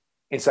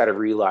instead of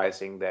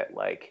realizing that,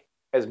 like,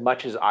 as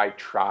much as I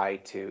try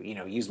to,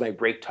 use my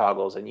brake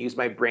toggles and use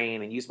my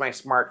brain and use my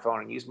smartphone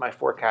and use my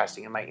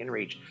forecasting and my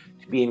inReach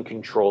to be in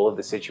control of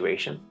the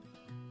situation,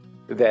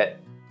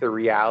 that the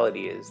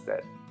reality is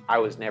that I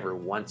was never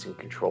once in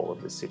control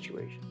of the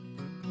situation.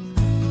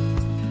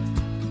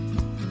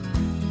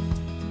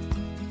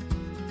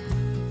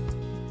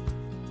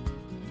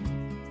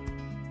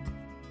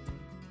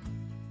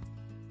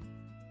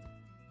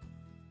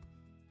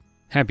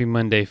 Happy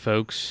Monday,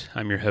 folks.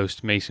 I'm your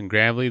host, Mason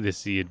Gravely. This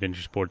is the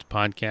Adventure Sports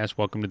Podcast.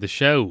 Welcome to the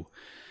show.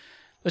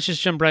 Let's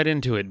just jump right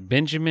into it.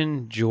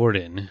 Benjamin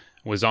Jordan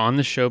was on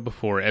the show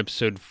before,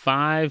 episode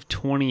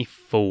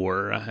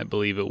 524, I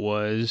believe it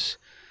was.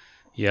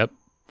 Yep,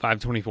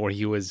 524.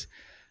 He was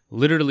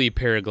literally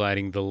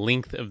paragliding the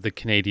length of the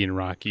Canadian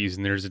Rockies,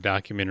 and there's a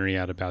documentary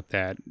out about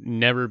that.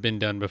 Never been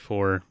done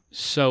before.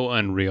 So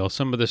unreal.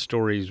 Some of the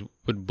stories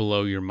would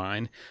blow your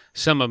mind.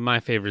 Some of my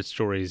favorite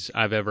stories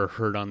I've ever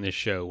heard on this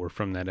show were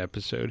from that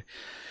episode.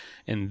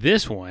 And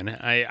this one,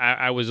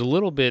 I was a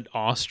little bit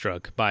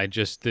awestruck by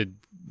just the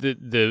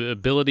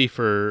ability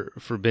for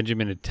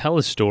Benjamin to tell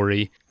a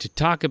story, to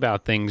talk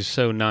about things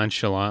so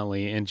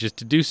nonchalantly, and just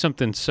to do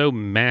something so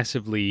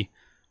massively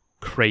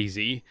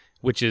crazy,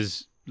 which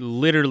is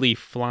literally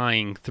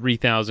flying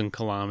 3,000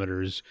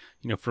 kilometers,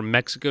 from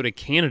Mexico to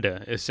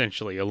Canada,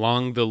 essentially,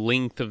 along the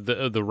length of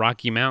the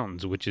Rocky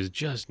Mountains, which is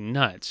just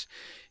nuts.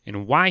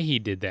 And why he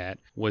did that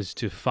was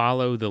to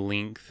follow the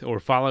length, or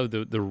follow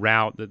the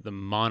route that the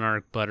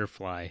monarch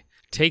butterfly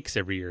takes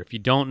every year. If you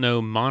don't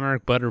know,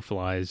 monarch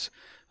butterflies,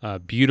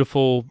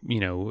 beautiful,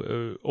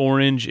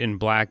 orange and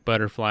black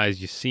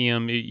butterflies. You see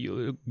them,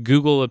 you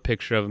Google a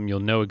picture of them, you'll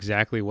know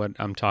exactly what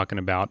I'm talking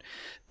about.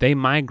 They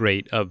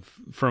migrate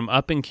from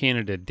up in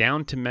Canada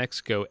down to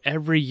Mexico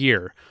every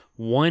year.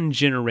 One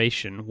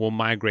generation will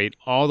migrate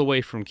all the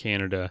way from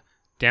Canada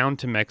down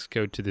to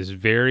Mexico to this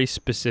very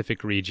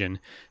specific region.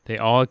 They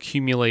all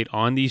accumulate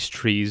on these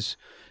trees.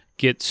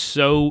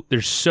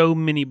 There's so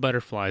many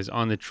butterflies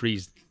on the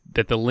trees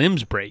that the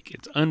limbs break.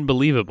 It's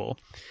unbelievable.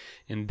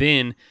 And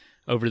then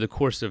over the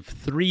course of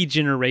 3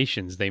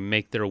 generations, they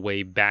make their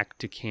way back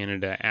to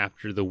Canada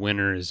after the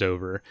winter is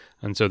over.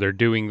 And so they're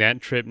doing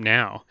that trip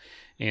now.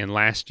 And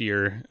last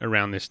year,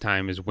 around this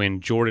time, is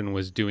when Jordan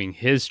was doing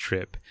his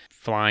trip,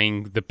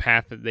 flying the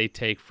path that they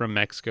take from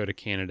Mexico to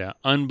Canada.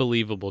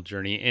 Unbelievable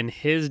journey. And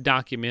his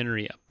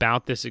documentary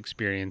about this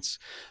experience,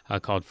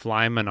 called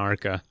Fly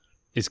Monarca,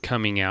 is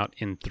coming out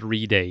in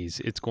 3 days.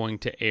 It's going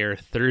to air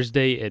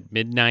Thursday at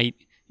midnight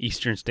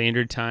Eastern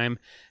Standard Time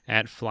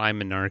at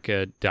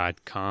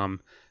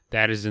flymonarca.com.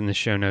 That is in the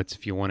show notes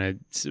if you want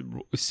to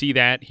see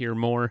that, hear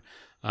more.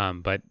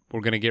 But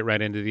we're going to get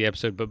right into the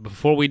episode. But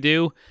before we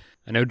do,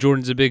 I know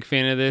Jordan's a big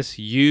fan of this.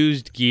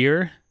 Used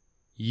gear.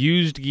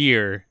 Used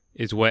gear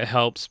is what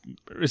helps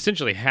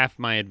essentially half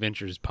my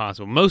adventures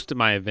possible. Most of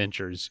my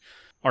adventures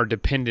are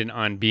dependent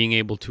on being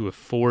able to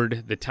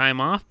afford the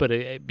time off, but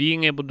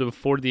being able to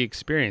afford the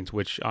experience,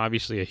 which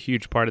obviously a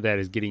huge part of that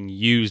is getting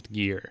used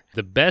gear.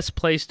 The best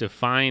place to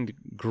find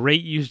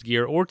great used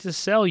gear or to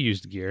sell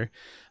used gear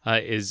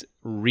is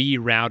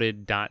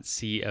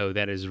rerouted.co.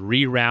 That is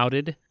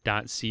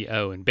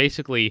rerouted.co. And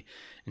basically,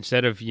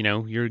 instead of,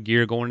 your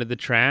gear going to the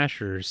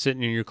trash or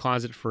sitting in your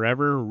closet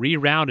forever,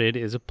 Rerouted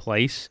is a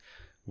place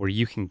where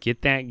you can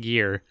get that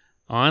gear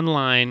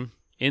online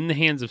in the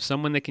hands of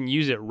someone that can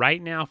use it right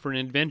now for an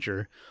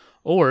adventure,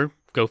 or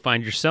go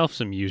find yourself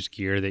some used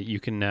gear that you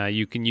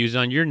can use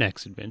on your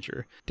next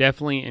adventure.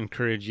 Definitely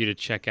encourage you to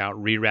check out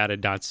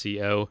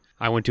rerouted.co.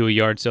 I went to a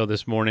yard sale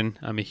this morning.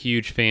 I'm a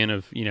huge fan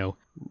of,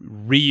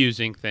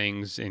 reusing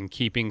things and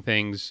keeping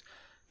things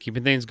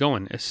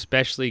going,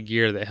 especially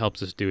gear that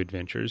helps us do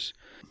adventures.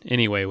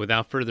 Anyway,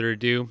 without further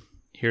ado,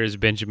 here is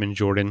Benjamin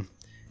Jordan.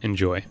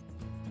 Enjoy.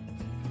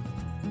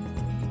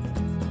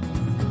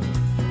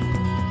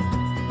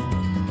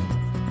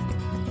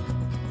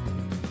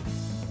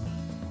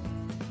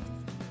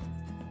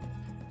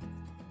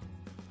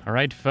 All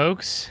right,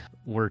 folks,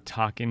 we're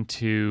talking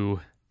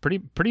to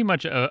pretty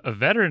much a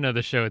veteran of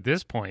the show at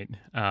this point.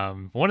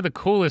 One of the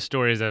coolest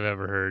stories I've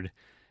ever heard.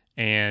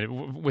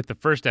 And with the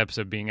first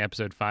episode being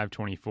episode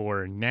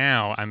 524,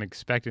 now I'm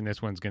expecting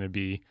this one's going to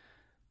be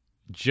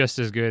just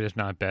as good, if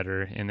not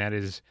better. And that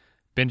is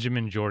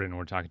Benjamin Jordan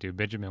we're talking to.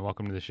 Benjamin,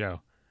 welcome to the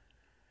show.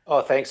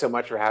 Oh, thanks so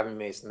much for having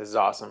me, Mason. This is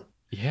awesome.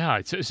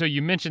 Yeah. So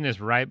you mentioned this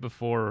right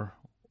before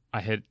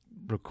I hit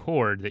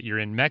record that you're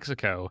in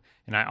Mexico.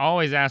 And I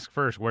always ask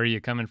first, where are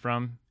you coming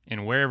from?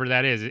 And wherever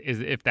that is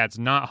if that's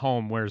not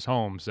home, where's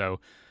home?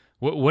 So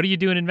what are you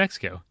doing in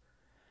Mexico?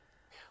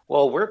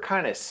 Well, we're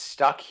kind of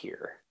stuck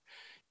here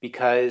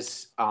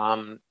because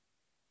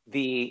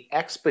the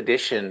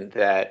expedition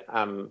that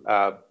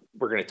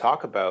we're going to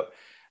talk about,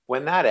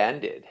 when that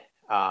ended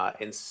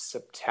in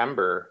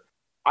September,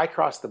 I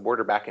crossed the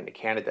border back into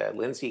Canada.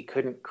 Lindsay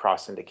couldn't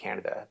cross into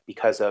Canada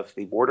because of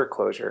the border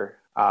closure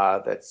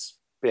that's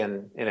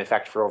been in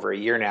effect for over a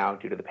year now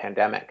due to the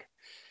pandemic.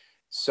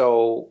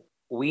 So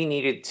we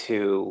needed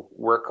to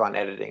work on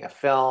editing a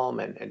film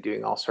and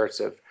doing all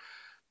sorts of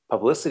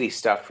publicity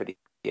stuff for the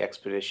the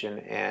expedition,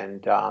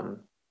 and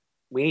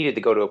we needed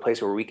to go to a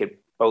place where we could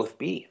both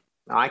be.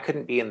 Now, I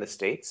couldn't be in the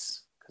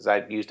States because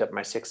I'd used up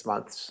my 6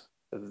 months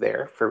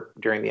there for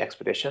during the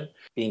expedition,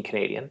 being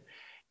Canadian,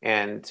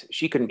 and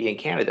she couldn't be in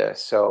Canada.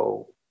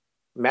 So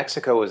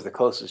Mexico was the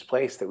closest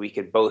place that we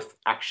could both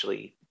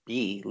actually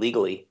be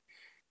legally,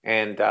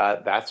 and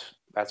that's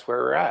where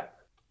we're at.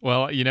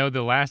 Well,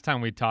 the last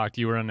time we talked,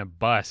 you were on a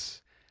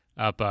bus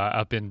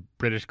up in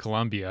British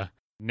Columbia.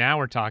 Now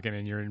we're talking,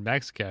 and you're in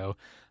Mexico.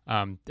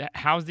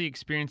 How's the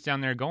experience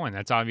down there going?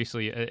 That's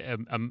obviously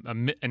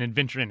an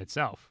adventure in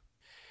itself.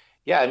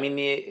 Yeah, I mean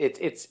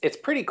it's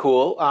pretty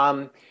cool.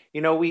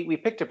 We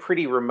picked a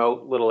pretty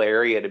remote little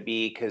area to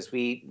be because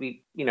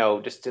we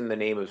just in the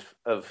name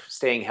of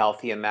staying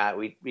healthy and that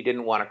we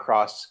didn't want to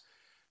cross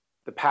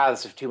the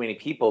paths of too many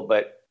people,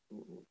 but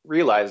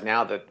realize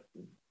now that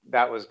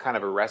that was kind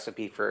of a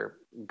recipe for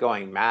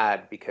going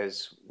mad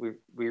because we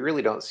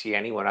really don't see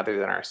anyone other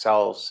than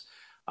ourselves.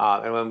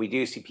 And when we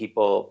do see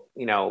people,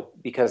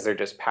 because they're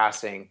just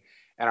passing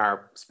and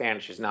our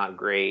Spanish is not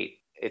great,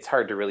 it's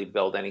hard to really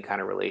build any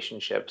kind of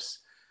relationships.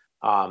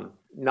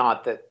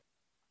 Not that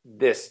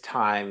this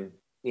time,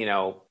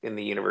 in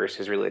the universe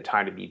is really a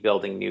time to be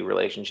building new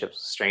relationships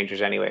with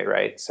strangers anyway,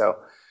 right? So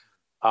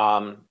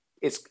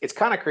it's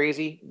kind of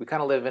crazy. We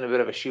kind of live in a bit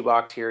of a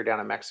shoebox here down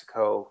in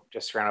Mexico,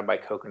 just surrounded by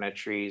coconut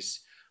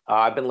trees.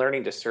 I've been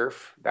learning to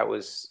surf. That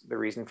was the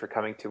reason for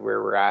coming to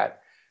where we're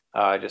at,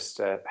 just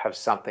to have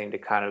something to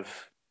kind of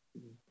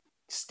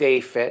stay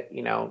fit,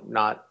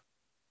 not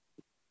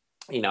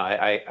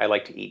I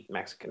like to eat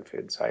Mexican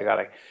food, so I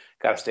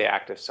gotta stay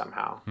active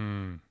somehow.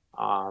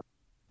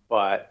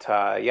 But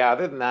yeah,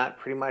 other than that,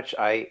 pretty much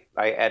I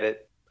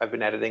edit. I've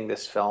been editing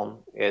this film.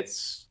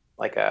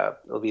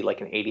 It'll be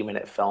like an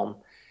 80-minute film,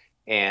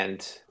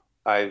 and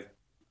I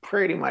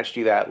pretty much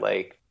do that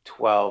like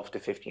 12 to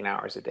 15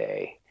 hours a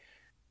day.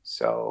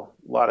 So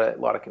a lot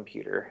of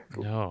computer.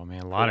 Oh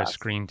man, a lot of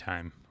screen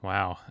time.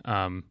 Wow.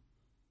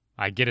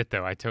 I get it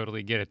though. I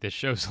totally get it. This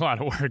show's a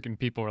lot of work, and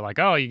people were like,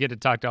 "Oh, you get to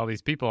talk to all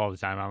these people all the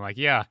time." I'm like,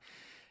 "Yeah."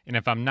 And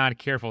if I'm not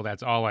careful,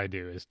 that's all I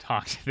do is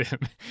talk to them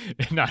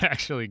and not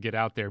actually get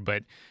out there.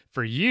 But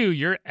for you,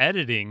 you're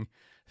editing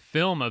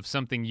film of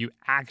something you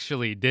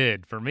actually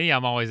did. For me,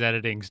 I'm always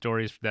editing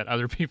stories that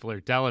other people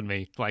are telling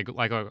me, like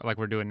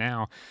we're doing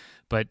now.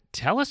 But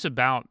tell us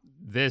about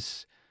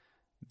this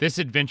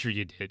adventure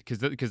you did, because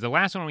the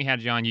last one we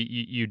had you on,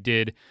 you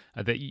did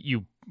that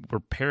you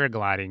were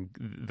paragliding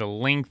the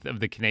length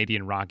of the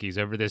Canadian Rockies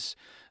over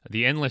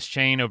the endless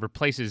chain over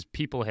places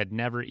people had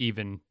never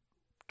even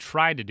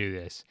tried to do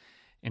this.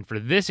 And for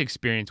this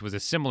experience was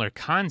a similar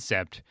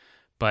concept,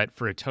 but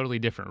for a totally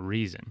different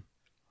reason.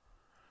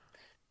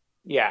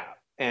 Yeah,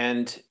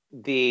 and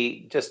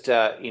just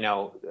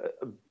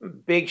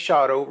big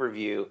shot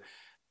overview.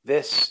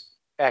 This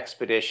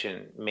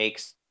expedition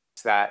makes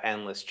that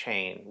endless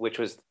chain, which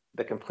was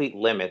the complete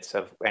limits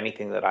of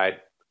anything that I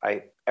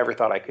ever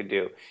thought I could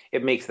do.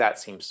 It makes that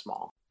seem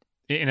small.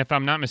 And if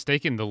I'm not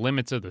mistaken, the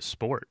limits of the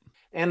sport.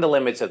 And the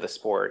limits of the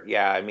sport,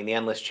 yeah. I mean, the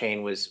endless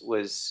chain was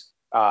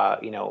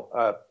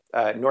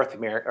North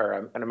America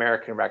or an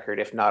American record,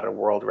 if not a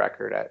world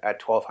record, at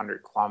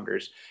 1,200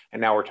 kilometers,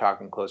 and now we're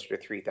talking closer to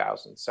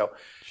 3,000. So,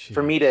 Jeez.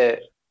 For me to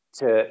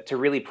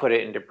really put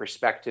it into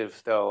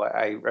perspective, though,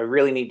 I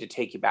really need to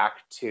take you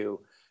back to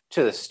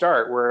the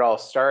start where it all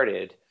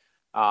started,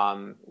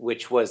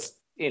 which was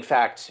in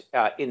fact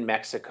in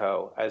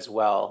Mexico as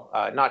well,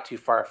 not too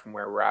far from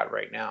where we're at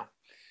right now.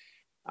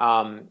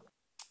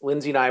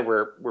 Lindsay and I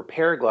were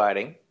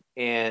paragliding,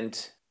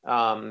 and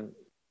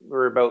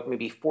we're about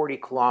maybe 40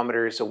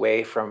 kilometers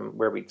away from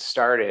where we'd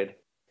started,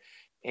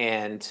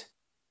 and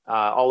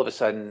all of a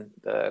sudden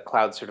the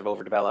clouds sort of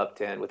overdeveloped,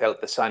 and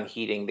without the sun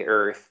heating the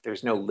earth,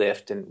 there's no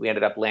lift, and we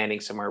ended up landing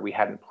somewhere we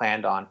hadn't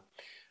planned on,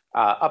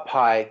 up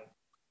high,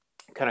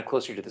 kind of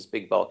closer to this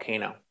big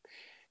volcano.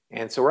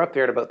 And so we're up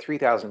there at about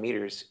 3,000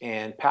 meters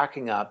and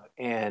packing up,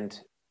 and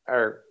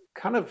are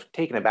kind of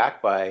taken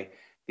aback by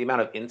the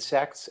amount of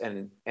insects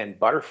and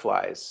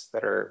butterflies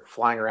that are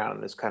flying around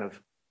in this kind of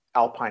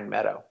alpine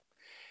meadow.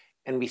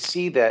 And we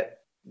see that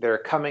they're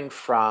coming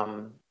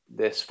from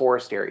this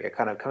forest area,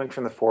 kind of coming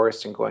from the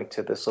forest and going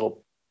to this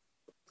little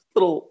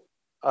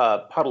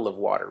puddle of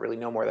water, really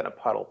no more than a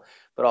puddle,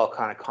 but all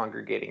kind of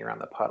congregating around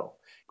the puddle,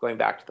 going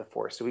back to the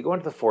forest. So we go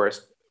into the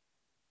forest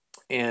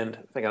and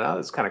thinking, oh,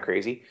 this is kind of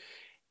crazy.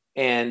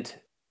 And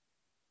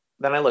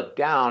then I look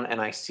down, and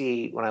I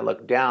see, when I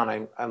look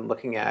down, I'm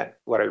looking at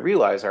what I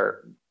realize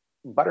are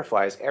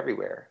butterflies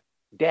everywhere,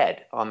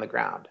 dead on the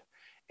ground.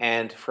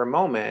 And for a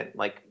moment,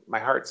 like, my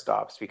heart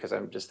stops, because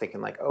I'm just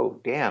thinking, like, oh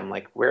damn,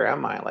 like, where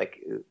am I?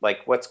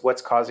 Like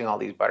what's causing all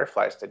these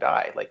butterflies to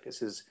die? Like,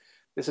 this is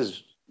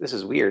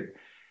weird.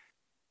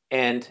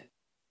 And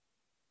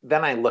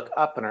then I look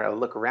up, and I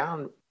look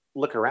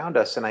around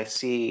us, and I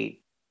see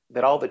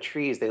that all the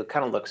trees, they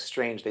kind of look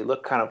strange. They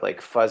look kind of like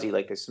fuzzy,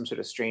 like there's some sort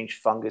of strange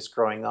fungus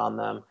growing on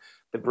them.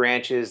 The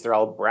branches, they're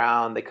all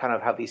brown. They kind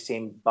of have these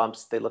same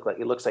bumps. It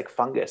looks like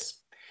fungus.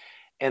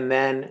 And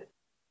then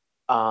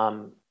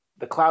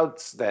the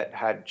clouds that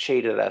had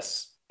shaded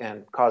us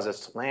and cause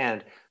us to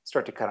land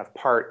start to kind of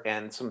part,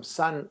 and some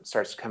sun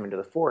starts to come into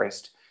the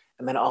forest.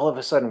 And then all of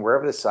a sudden,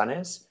 wherever the sun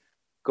is,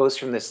 goes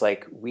from this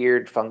like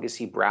weird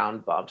fungusy brown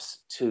bumps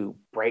to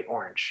bright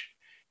orange.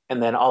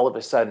 And then all of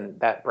a sudden,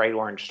 that bright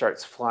orange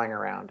starts flying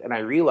around. And I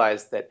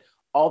realized that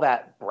all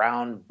that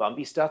brown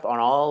bumpy stuff on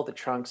all the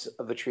trunks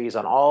of the trees,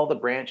 on all the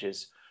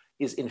branches,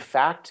 is in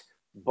fact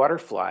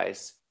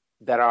butterflies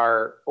that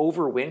are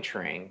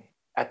overwintering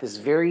at this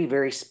very,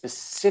 very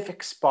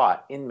specific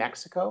spot in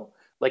Mexico,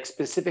 like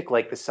specific,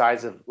 like the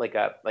size of like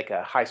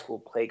a high school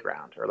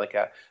playground or like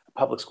a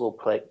public school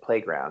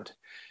playground.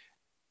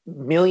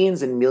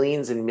 Millions and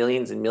millions and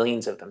millions and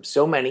millions of them.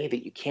 So many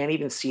that you can't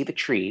even see the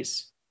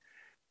trees.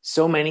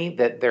 So many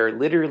that they're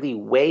literally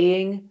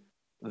weighing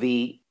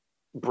the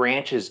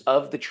branches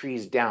of the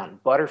trees down.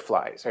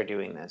 Butterflies are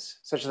doing this,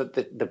 such that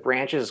the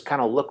branches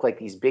kind of look like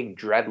these big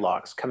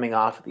dreadlocks coming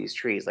off of these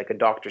trees, like a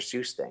Dr.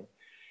 Seuss thing.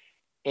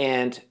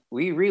 And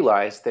we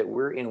realized that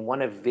we're in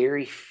one of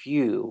very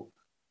few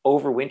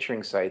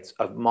overwintering sites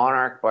of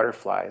monarch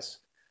butterflies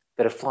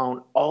that have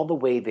flown all the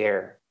way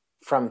there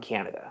from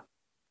Canada.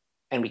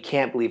 And we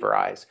can't believe our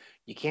eyes.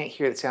 You can't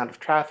hear the sound of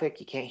traffic.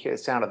 You can't hear the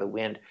sound of the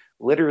wind.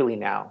 Literally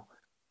now,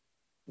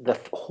 the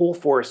whole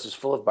forest is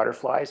full of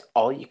butterflies.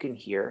 All you can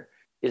hear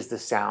is the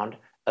sound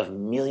of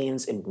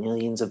millions and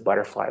millions of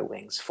butterfly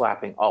wings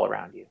flapping all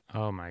around you.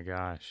 Oh my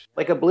gosh.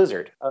 Like a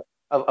blizzard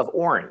of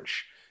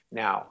orange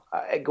now,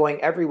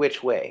 going every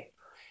which way.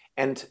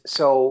 And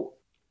so,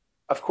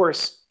 of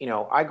course,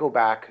 I go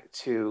back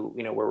to,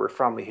 where we're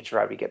from, we hitch a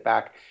ride, we get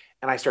back,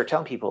 and I start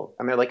telling people,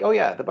 and they're like, oh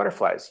yeah, the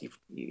butterflies,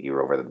 you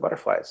were over the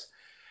butterflies.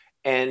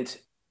 And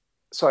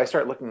so I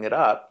start looking it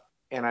up,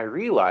 and I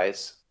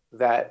realize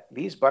that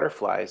these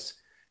butterflies,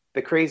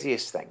 the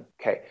craziest thing,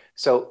 okay,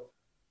 so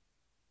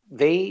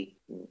they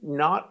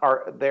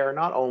are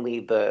not only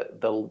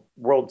the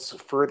world's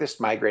furthest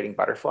migrating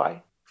butterfly,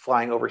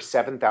 flying over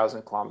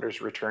 7,000 kilometers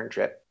return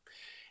trip,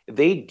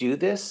 they do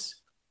this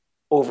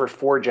over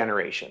 4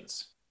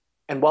 generations.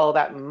 And while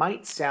that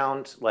might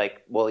sound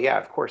like, well, yeah,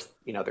 of course,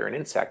 they're an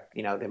insect,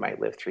 they might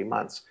live 3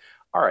 months.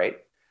 All right.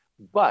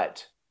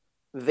 But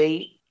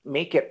they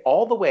make it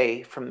all the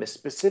way from this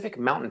specific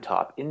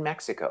mountaintop in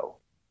Mexico,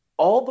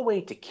 all the way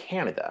to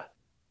Canada.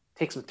 It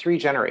takes them 3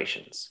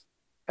 generations.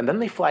 And then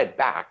they fly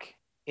back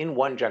in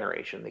 1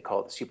 generation. They call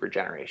it the super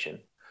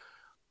generation.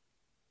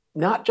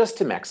 Not just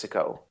to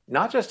Mexico,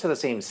 not just to the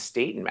same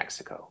state in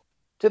Mexico,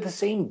 to the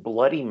same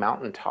bloody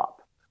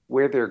mountaintop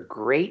where their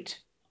great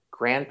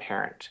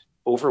grandparent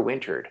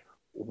overwintered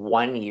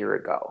 1 year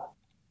ago.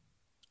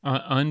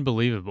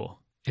 Unbelievable.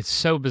 It's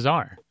so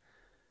bizarre.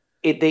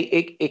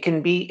 It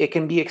can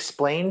be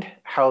explained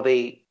how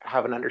they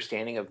have an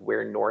understanding of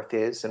where north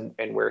is and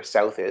where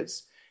south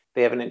is.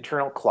 They have an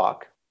internal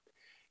clock.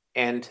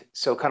 And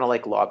so kind of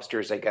like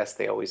lobsters, I guess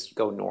they always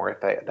go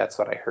north. That's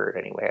what I heard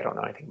anyway. I don't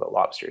know anything about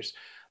lobsters.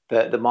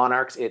 The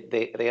monarchs,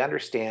 they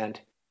understand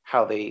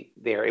how they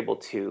are able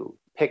to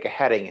pick a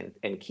heading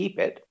and keep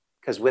it,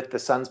 because with the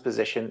sun's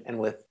position and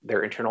with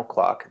their internal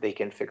clock, they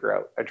can figure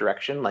out a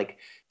direction like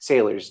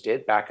sailors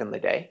did back in the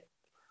day.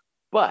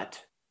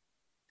 But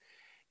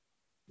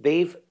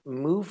they've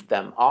moved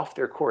them off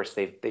their course.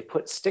 They've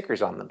put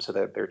stickers on them so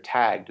that they're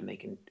tagged and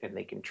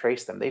they can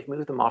trace them. They've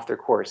moved them off their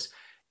course,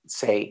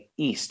 say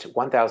east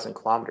 1,000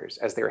 kilometers,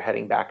 as they were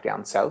heading back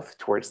down south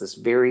towards this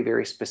very,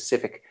 very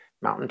specific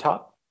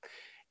mountaintop,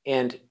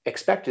 and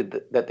expected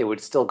that they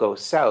would still go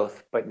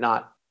south, but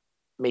not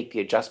make the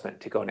adjustment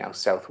to go now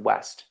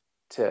southwest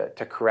to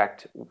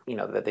correct,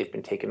 that they've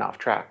been taken off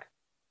track.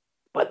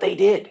 But they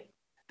did.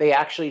 They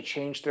actually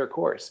changed their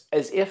course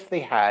as if they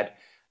had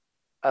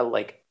a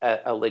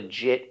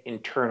legit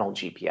internal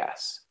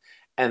GPS.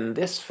 And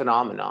this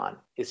phenomenon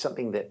is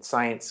something that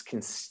science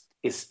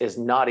is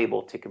not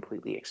able to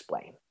completely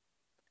explain.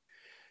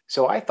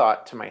 So I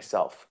thought to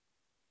myself,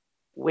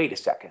 wait a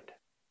second.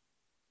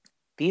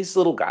 These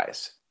little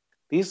guys,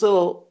 these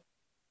little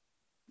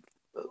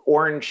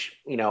orange,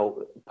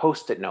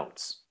 Post-it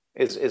notes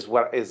is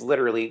what is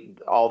literally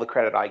all the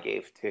credit I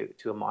gave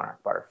to a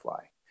monarch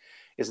butterfly,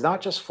 is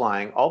not just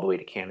flying all the way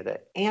to Canada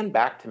and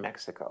back to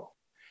Mexico.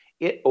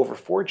 It, over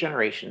 4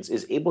 generations,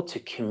 is able to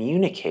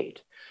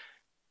communicate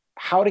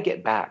how to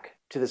get back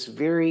to this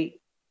very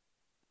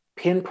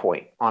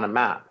pinpoint on a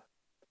map.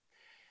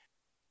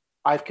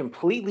 I've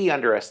completely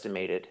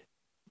underestimated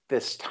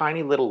this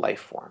tiny little life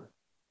form.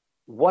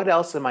 What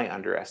else am I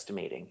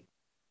underestimating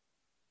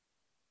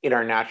in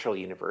our natural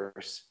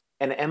universe?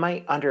 And am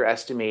I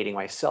underestimating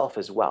myself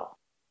as well?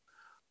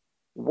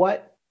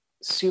 What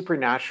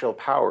supernatural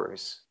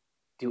powers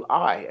do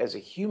I, as a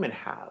human,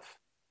 have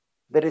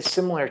that is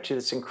similar to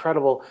this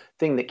incredible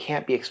thing that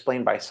can't be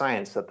explained by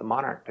science that the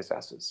monarch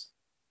possesses?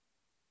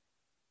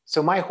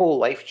 So my whole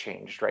life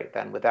changed right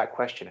then with that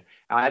question.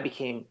 And I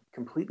became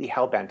completely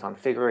hell-bent on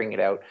figuring it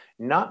out,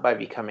 not by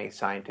becoming a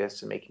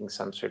scientist and making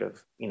some sort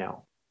of,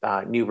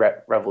 new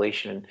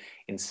revelation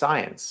in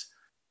science,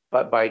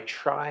 but by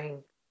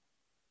trying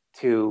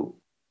to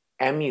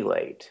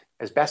emulate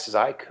as best as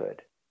I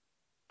could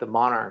the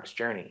monarch's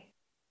journey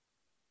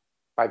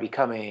by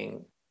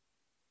becoming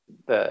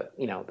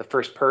the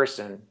first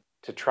person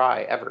to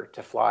try ever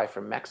to fly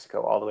from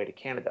Mexico all the way to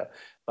Canada,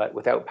 but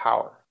without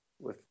power,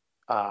 with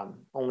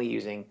only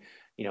using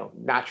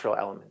natural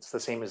elements, the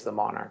same as the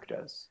Monarch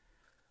does.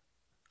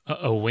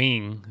 A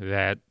wing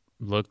that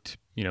looked,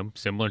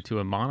 similar to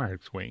a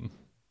Monarch's wing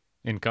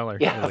in color,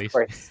 Yeah, at of least.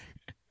 course.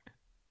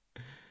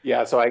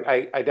 Yeah, so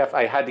I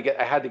had to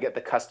get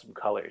the custom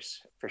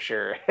colors for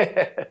sure.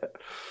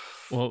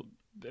 Well,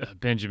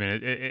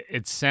 Benjamin,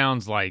 it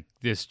sounds like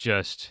this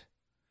just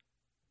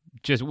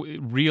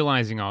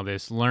realizing all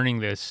this, learning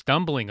this,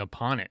 stumbling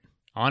upon it,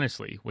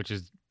 honestly, which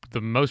is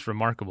the most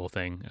remarkable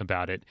thing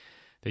about it,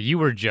 that you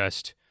were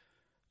just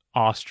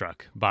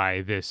awestruck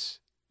by this.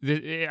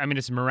 I mean,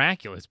 it's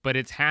miraculous, but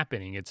it's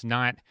happening. It's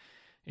not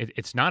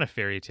a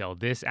fairy tale.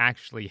 This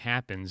actually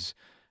happens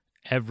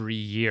every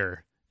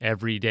year.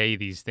 Every day,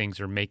 these things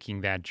are making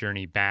that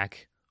journey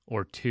back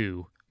or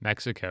to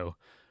Mexico,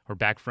 or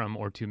back from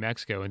or to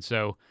Mexico. And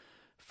so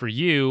for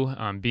you,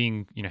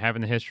 being,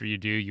 having the history you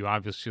do, you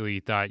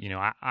obviously thought,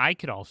 I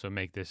could also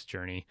make this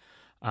journey.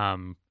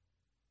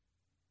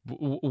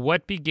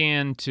 What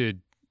began to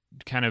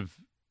kind of,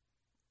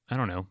 I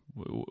don't know,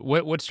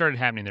 what started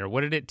happening there?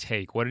 What did it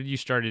take? What did you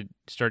start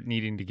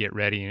needing to get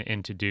ready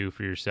and to do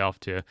for yourself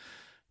to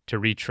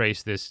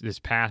retrace this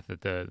path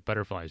that the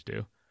butterflies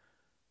do?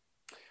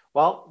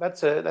 Well,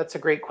 that's a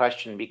great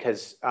question,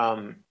 because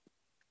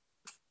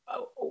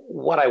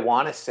what I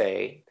want to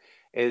say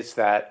is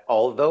that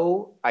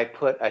although I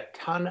put a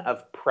ton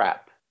of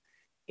prep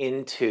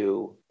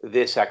into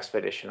this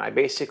expedition, I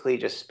basically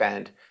just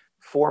spent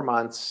 4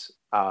 months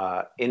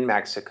in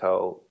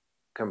Mexico,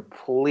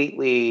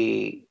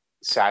 completely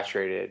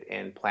saturated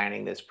in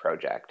planning this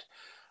project.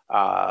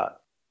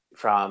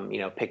 From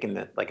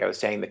picking like I was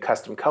saying, the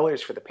custom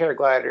colors for the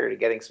paraglider, to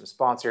getting some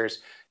sponsors,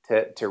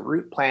 to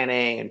route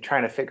planning and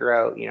trying to figure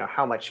out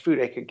how much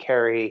food I could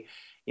carry,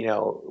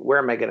 where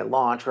am I going to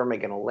launch, where am I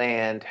going to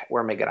land,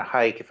 where am I going to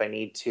hike if I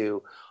need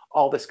to,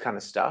 all this kind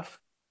of stuff.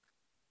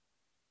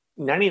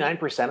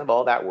 99% of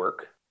all that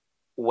work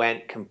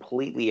went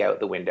completely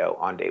out the window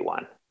on day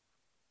one.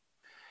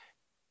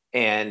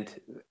 And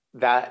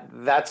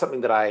that's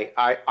something that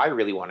I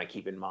really want to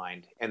keep in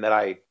mind, and that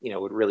I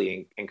would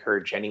really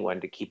encourage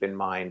anyone to keep in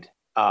mind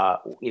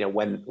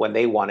when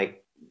they want to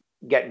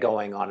get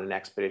going on an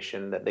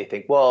expedition, that they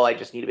think, well, I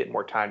just need a bit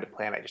more time to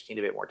plan.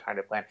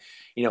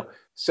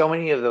 So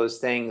many of those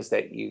things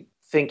that you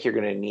think you're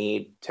going to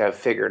need to have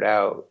figured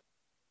out,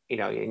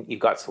 you've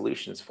got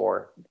solutions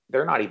for,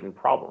 they're not even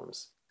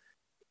problems.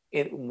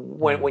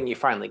 When you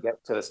finally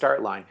get to the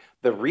start line,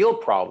 the real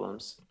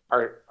problems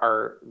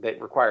are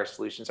that require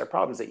solutions are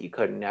problems that you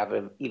couldn't have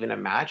even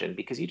imagined,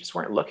 because you just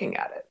weren't looking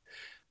at it.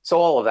 So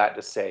all of that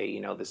to say,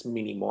 this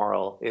mini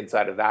moral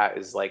inside of that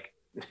is like,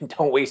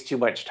 don't waste too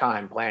much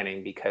time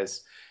planning,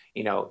 because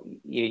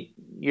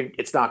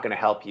it's not going to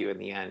help you in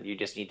the end. You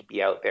just need to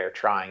be out there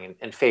trying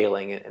and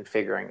failing and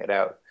figuring it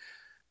out.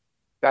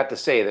 That to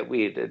say that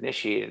we had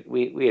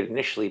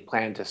initially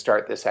planned to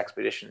start this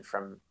expedition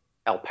from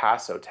El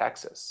Paso,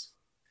 Texas,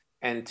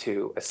 and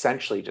to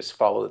essentially just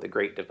follow the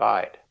Great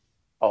Divide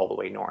all the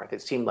way north.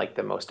 It seemed like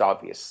the most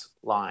obvious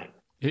line.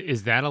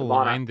 Is that a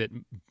line that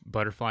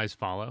butterflies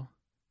follow?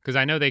 Because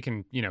I know they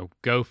can,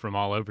 go from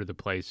all over the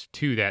place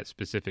to that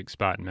specific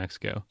spot in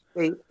Mexico.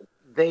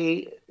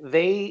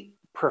 They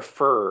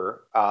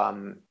prefer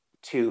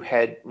to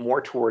head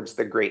more towards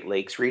the Great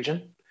Lakes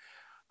region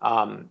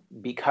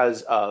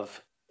because of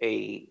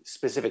a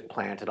specific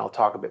plant, and I'll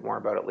talk a bit more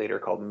about it later,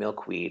 called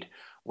milkweed,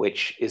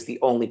 which is the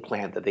only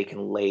plant that they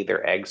can lay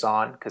their eggs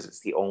on, because it's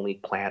the only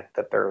plant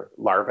that their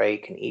larvae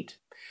can eat.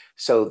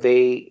 So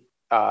they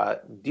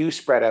do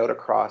spread out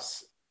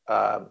across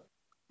a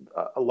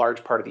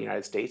large part of the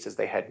United States as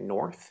they head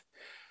north.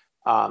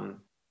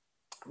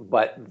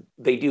 But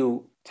they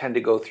do tend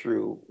to go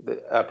through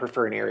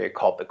prefer an area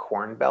called the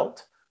Corn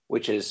Belt,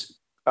 which is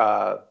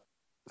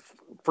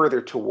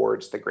further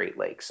towards the Great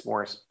Lakes,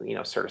 more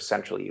sort of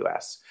central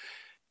U.S.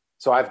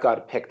 So I've got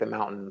to pick the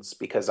mountains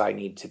because I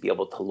need to be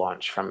able to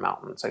launch from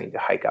mountains. I need to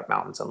hike up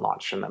mountains and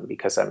launch from them,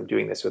 because I'm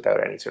doing this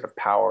without any sort of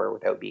power,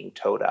 without being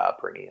towed up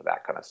or any of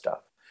that kind of stuff.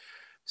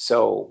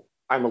 So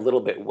I'm a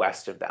little bit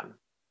west of them,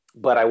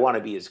 but I want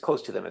to be as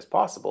close to them as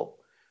possible.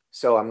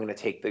 So I'm going to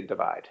take the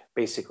divide,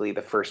 basically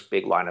the first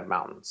big line of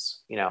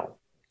mountains, going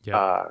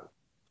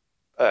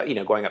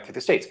up through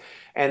the states.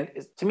 And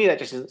to me, that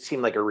just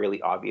seemed like a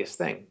really obvious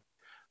thing.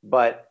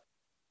 But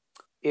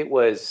it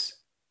was,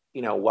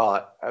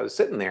 while I was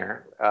sitting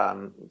there,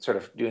 sort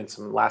of doing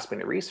some last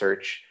minute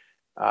research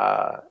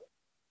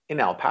in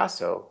El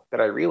Paso, that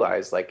I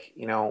realized, like,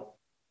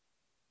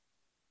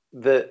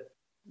 the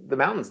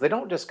mountains, they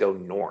don't just go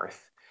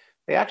north.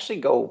 They actually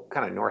go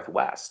kind of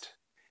northwest.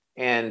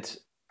 And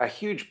a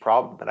huge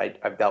problem that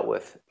I've dealt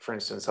with, for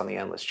instance, on the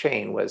Endless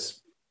Chain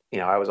was,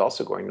 I was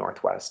also going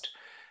northwest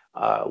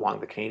along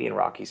the Canadian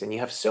Rockies, and you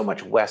have so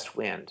much west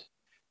wind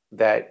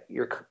that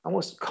you're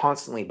almost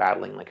constantly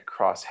battling like a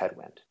cross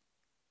headwind.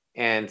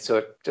 And so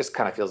it just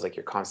kind of feels like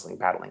you're constantly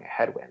battling a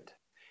headwind.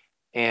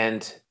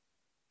 And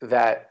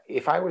that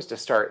if I was to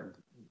start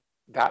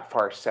that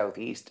far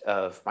southeast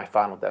of my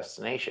final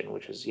destination,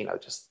 which is,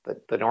 just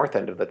the north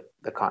end of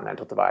the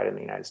continental divide in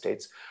the United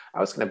States, I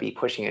was going to be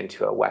pushing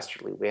into a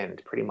westerly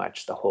wind pretty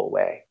much the whole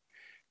way.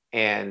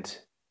 And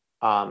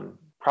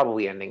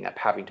probably ending up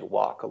having to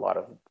walk a lot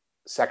of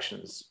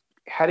sections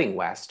heading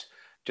west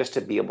just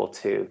to be able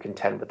to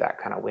contend with that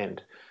kind of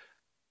wind.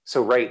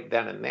 So right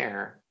then and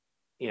there,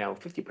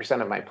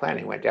 50% of my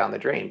planning went down the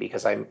drain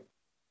because I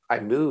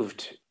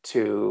moved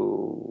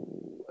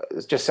to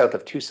just south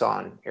of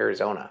Tucson,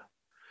 Arizona,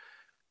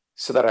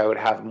 so that I would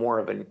have more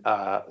of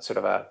sort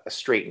of a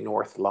straight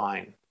north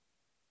line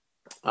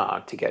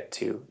to get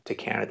to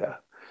Canada.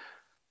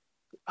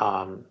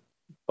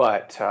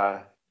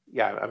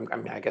 Yeah, I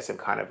mean, I guess I'm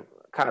kind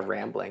of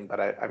rambling, but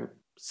I'm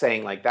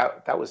saying like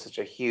that was such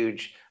a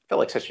huge, I felt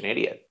like such an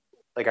idiot.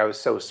 Like I was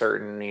so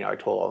certain, I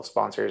told all the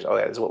sponsors, oh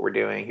yeah, this is what we're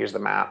doing. Here's the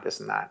map, this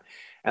and that.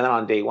 And then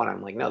on day one,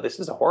 I'm like, no, this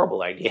is a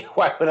horrible idea.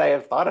 Why would I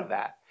have thought of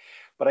that?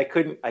 But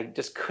I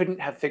just couldn't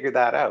have figured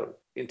that out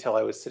until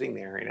I was sitting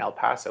there in El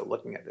Paso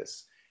looking at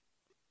this,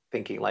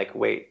 thinking like,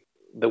 wait,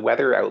 the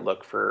weather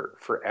outlook for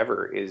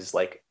forever is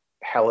like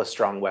hella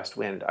strong west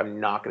wind. I'm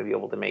not going to be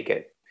able to make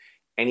it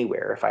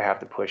anywhere if I have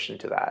to push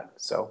into that.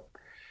 So,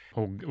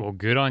 well,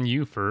 good on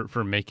you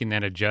for making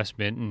that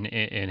adjustment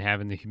and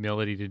having the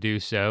humility to do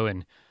so,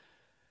 and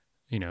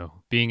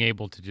being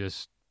able to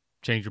just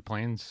change your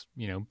plans,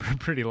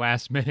 pretty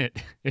last minute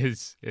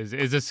is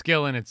a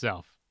skill in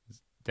itself,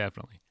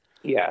 definitely.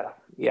 Yeah.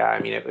 I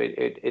mean,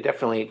 it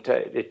definitely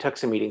it took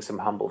some eating some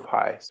humble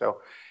pie.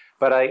 So,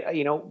 but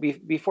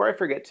before I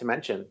forget to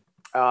mention,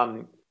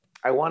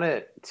 I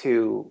wanted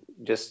to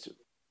just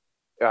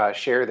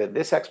share that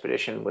this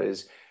expedition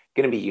was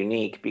going to be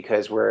unique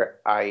because where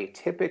I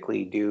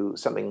typically do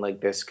something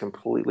like this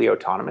completely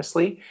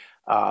autonomously,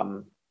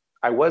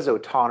 I was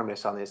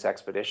autonomous on this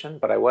expedition,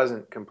 but I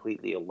wasn't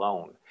completely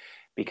alone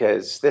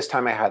because this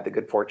time I had the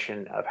good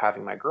fortune of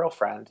having my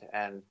girlfriend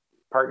and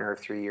partner of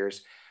 3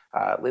 years,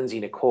 Lindsay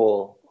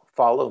Nicole,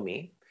 follow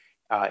me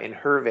in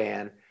her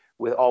van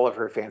with all of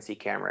her fancy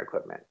camera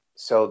equipment,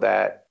 so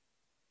that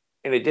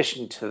in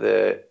addition to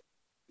the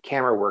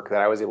camera work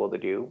that I was able to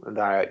do,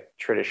 that I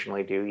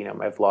traditionally do,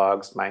 my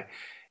vlogs, my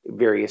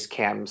various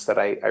cams that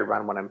I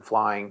run when I'm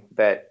flying,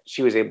 that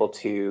she was able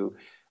to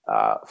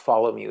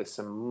follow me with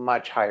some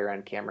much higher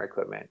end camera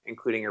equipment,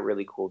 including a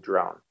really cool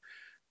drone.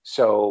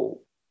 So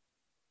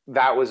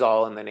that was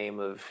all in the name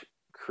of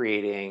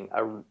creating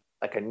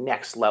a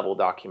next level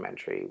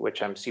documentary,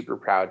 which I'm super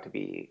proud to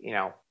be,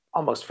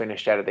 almost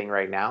finished editing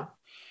right now.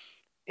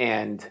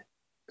 And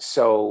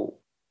so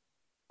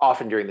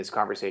often during this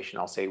conversation,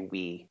 I'll say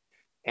we,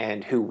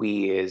 and who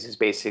we is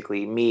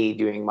basically me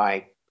doing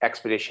my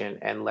expedition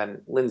and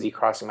Lindsay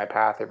crossing my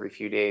path every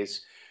few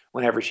days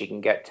whenever she can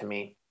get to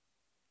me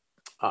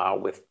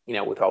with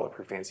all of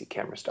her fancy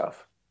camera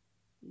stuff.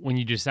 When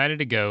you decided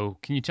to go,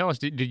 can you tell us,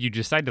 did you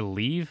decide to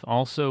leave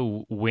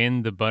also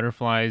when the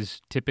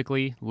butterflies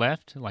typically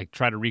left? Like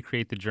try to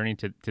recreate the journey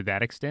to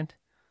that extent?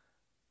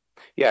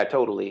 Yeah,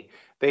 totally.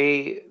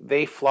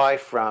 They fly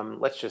from,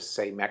 let's just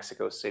say,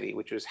 Mexico City,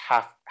 which was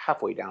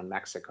halfway down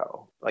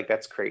Mexico. Like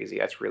that's crazy.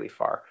 That's really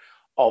far,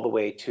 all the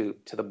way to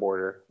the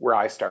border where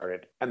I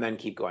started, and then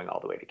keep going all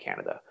the way to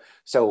Canada.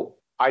 So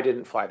I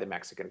didn't fly the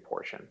Mexican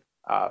portion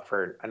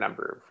for a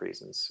number of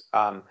reasons,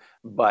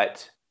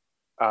 but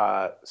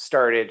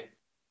started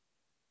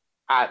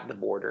at the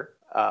border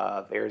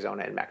of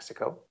Arizona and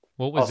Mexico.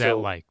 What was that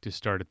like to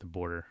start at the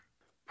border?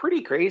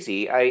 Pretty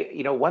crazy.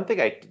 One thing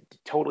I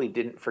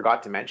totally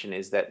forgot to mention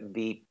is that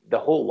the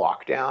whole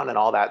lockdown and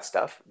all that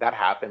stuff that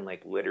happened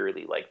like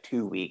literally like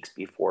 2 weeks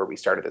before we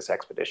started this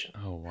expedition.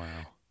 Oh, wow.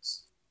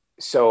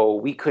 So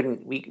we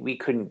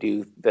couldn't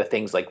do the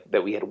things like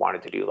that we had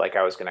wanted to do. Like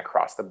I was going to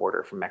cross the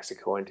border from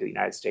Mexico into the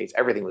United States.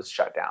 Everything was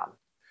shut down.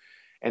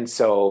 And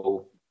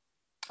so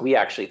we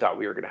actually thought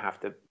we were going to have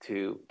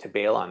to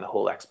bail on the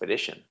whole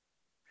expedition.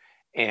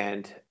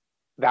 And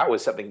that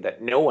was something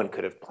that no one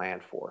could have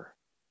planned for.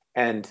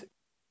 And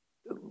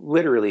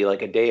literally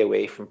like a day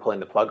away from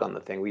pulling the plug on the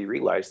thing, we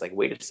realized like,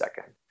 wait a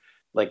second,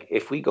 like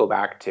if we go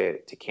back to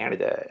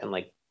Canada and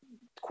like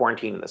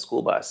quarantine in the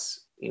school bus,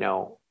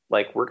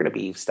 like we're going to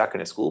be stuck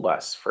in a school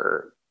bus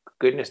for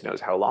goodness knows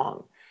how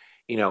long.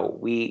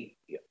 We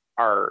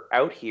are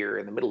out here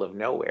in the middle of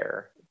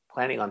nowhere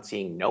planning on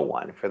seeing no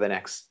one for the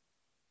next,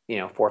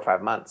 4 or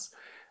 5 months.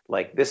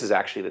 Like this is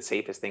actually the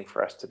safest thing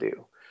for us to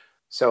do.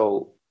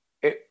 So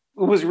it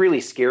was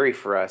really scary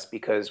for us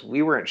because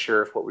we weren't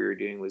sure if what we were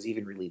doing was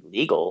even really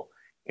legal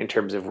in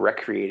terms of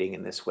recreating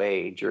in this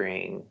way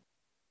during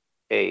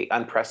a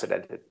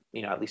unprecedented,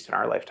 at least in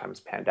our lifetimes,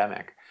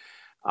 pandemic.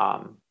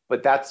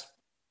 But that's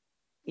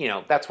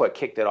what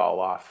kicked it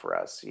all off for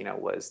us,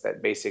 was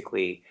that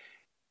basically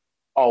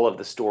all of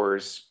the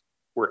stores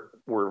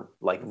were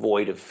like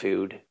void of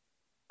food,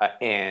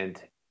 and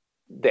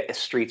the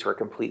streets were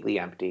completely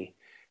empty,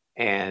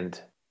 and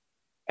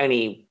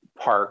any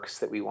parks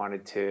that we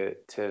wanted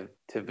to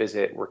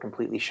visit were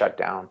completely shut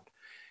down,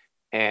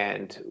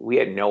 and we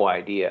had no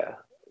idea.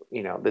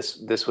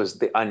 This was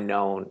the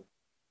unknown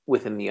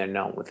within the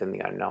unknown within the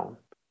unknown.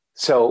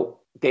 So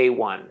day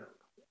one,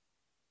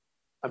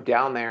 I'm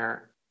down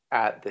there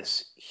at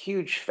this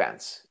huge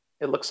fence.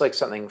 It looks like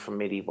something from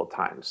medieval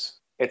times.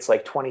 It's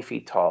like 20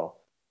 feet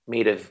tall,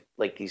 made of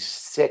like these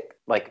sick,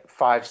 like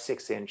 5,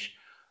 6 inch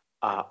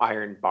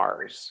iron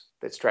bars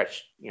that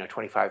stretch,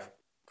 25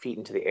 feet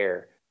into the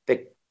air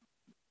that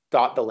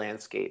dot the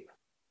landscape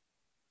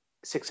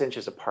 6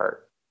 inches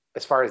apart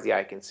as far as the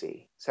eye can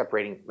see,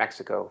 separating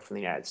Mexico from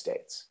the United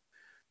States.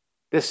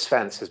 This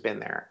fence has been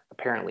there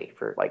apparently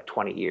for like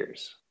 20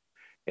 years.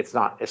 It's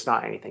not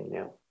anything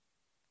new.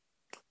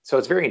 So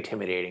it's very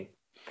intimidating.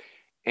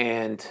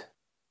 And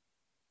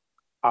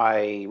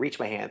I reach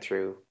my hand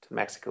through to the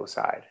Mexico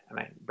side and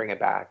I bring it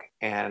back.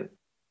 And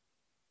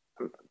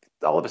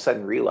all of a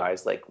sudden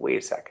realize, like, wait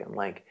a second,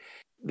 like,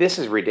 this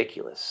is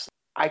ridiculous.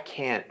 I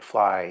can't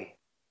fly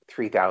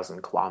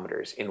 3,000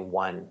 kilometers in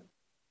one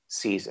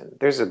season.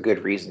 There's a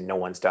good reason no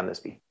one's done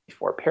this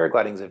before.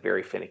 Paragliding is a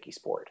very finicky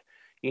sport.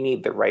 You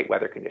need the right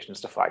weather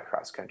conditions to fly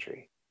cross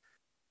country.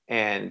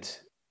 And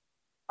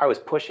I was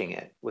pushing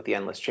it with the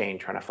endless chain,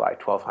 trying to fly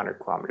 1,200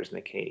 kilometers in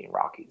the Canadian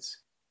Rockies.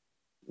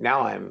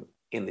 Now I'm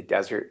in the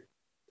desert,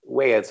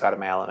 way outside of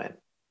my element,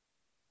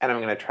 and I'm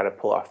going to try to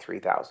pull off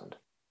 3,000.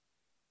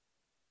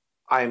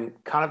 I'm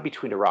kind of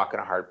between a rock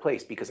and a hard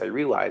place because I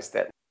realized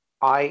that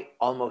I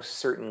almost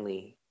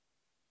certainly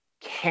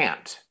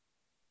can't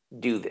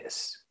do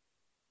this.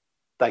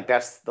 Like,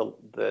 that's the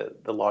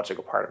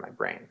logical part of my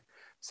brain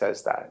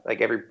says that.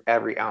 Like,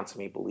 every ounce of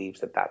me believes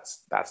that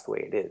that's the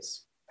way it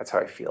is. That's how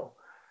I feel.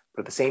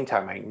 But at the same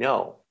time, I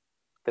know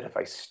that if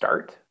I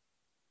start,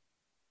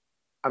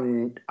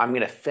 I'm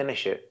going to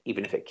finish it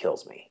even if it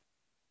kills me.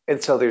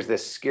 And so there's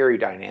this scary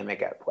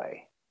dynamic at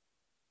play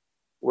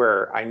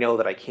where I know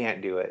that I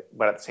can't do it,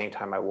 but at the same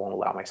time, I won't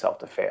allow myself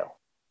to fail.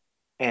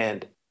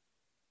 And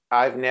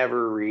I've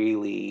never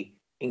really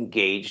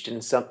engaged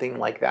in something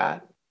like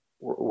that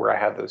where I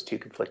have those two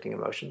conflicting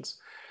emotions.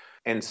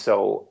 And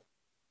so,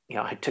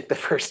 I took the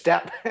first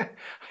step. But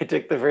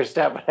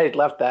I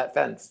left that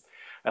fence.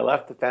 I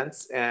left the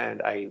fence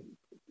and I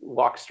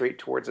walked straight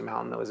towards a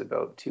mountain that was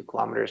about 2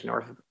 kilometers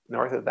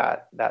north of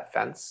that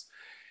fence.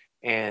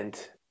 And,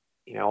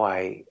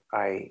 I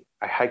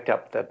hiked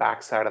up the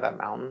backside of that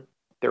mountain.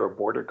 There were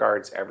border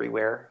guards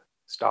everywhere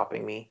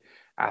stopping me,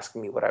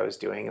 asking me what I was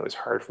doing. It was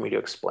hard for me to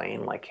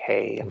explain, like,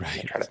 hey, I'm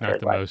right. trying to paraglide. Not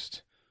the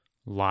most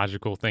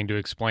logical thing to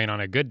explain on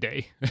a good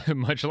day,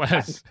 much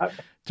less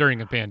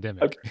during a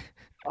pandemic.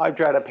 I've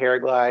tried to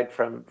paraglide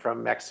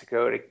from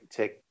Mexico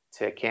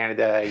to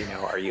Canada.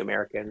 Are you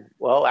American?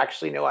 Well,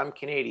 actually, no, I'm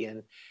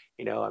Canadian.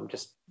 I'm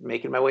just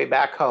making my way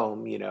back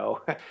home.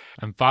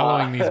 I'm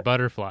following these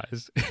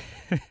butterflies.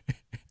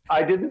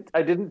 I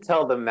didn't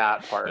tell them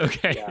that part.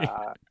 Okay.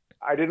 Yeah.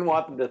 I didn't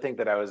want them to think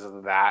that I was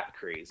that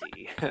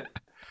crazy.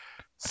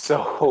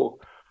 So,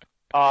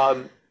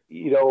 and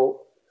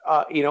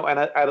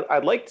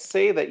I'd like to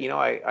say that,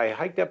 I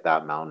hiked up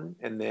that mountain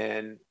and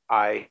then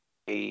I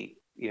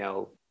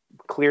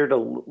cleared a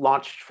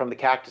launch from the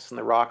cactus and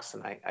the rocks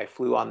and I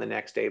flew on the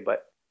next day.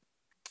 But,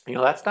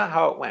 that's not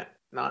how it went.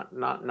 Not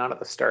at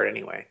the start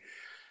anyway.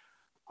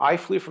 I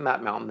flew from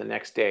that mountain the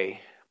next day,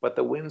 but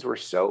the winds were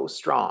so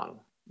strong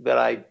that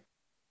I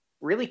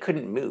really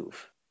couldn't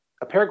move.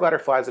 A paraglider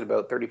flies at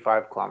about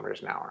 35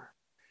 kilometers an hour.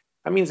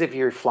 That means if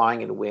you're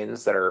flying in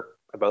winds that are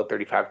about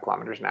 35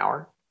 kilometers an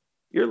hour,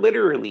 you're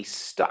literally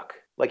stuck,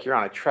 like you're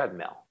on a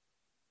treadmill,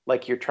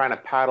 like you're trying to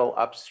paddle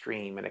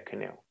upstream in a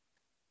canoe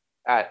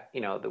at,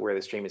 where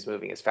the stream is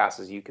moving as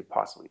fast as you could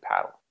possibly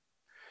paddle.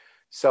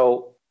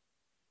 So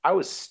I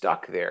was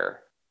stuck there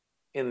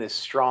in this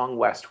strong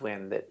west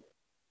wind that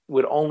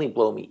would only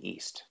blow me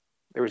east.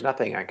 There was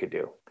nothing I could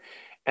do.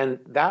 And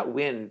that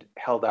wind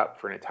held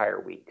up for an entire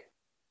week.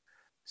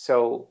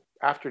 So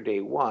after day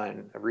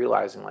one of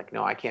realizing, like,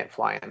 no, I can't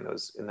fly in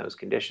those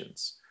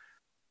conditions,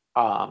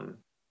 I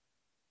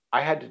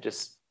had to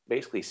just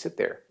basically sit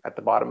there at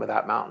the bottom of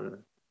that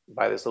mountain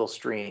by this little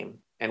stream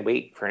and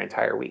wait for an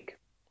entire week.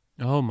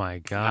 Oh my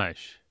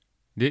gosh.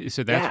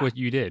 So that's what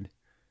you did?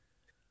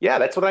 Yeah,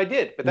 that's what I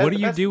did. But what do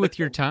you do with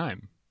your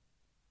time?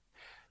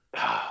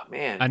 Oh,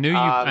 man. I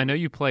know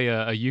you play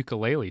a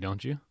ukulele,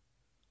 don't you?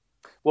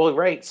 Well,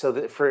 right. So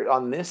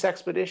on this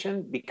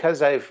expedition,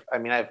 because I've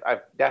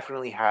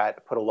definitely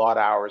had put a lot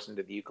of hours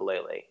into the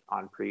ukulele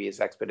on previous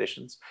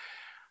expeditions.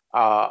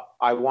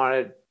 I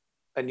wanted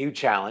a new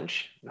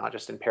challenge, not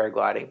just in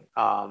paragliding,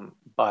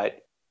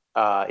 but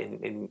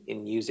in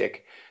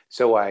music.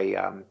 So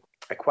I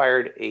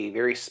acquired a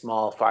very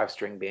small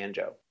 5-string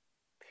banjo,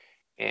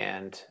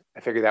 and I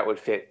figured that would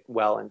fit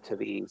well into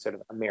the sort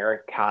of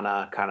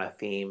Americana kind of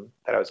theme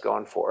that I was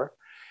going for.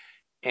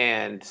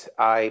 And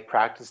I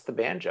practiced the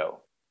banjo.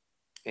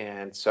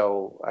 And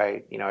so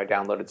I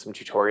downloaded some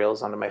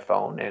tutorials onto my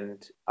phone,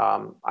 and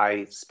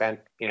I spent,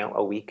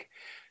 a week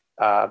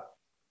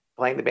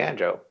playing the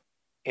banjo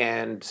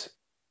and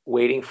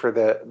waiting for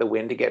the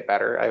wind to get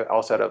better. I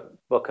also had a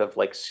book of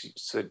like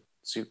Sudoku,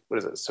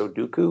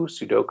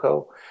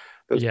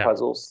 those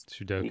puzzles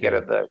Sudoku. You get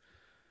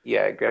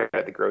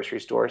at the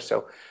grocery store.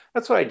 So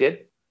that's what I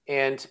did.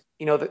 And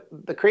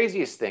the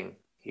craziest thing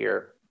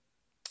here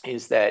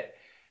is that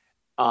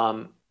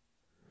um,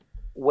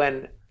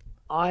 when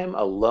I'm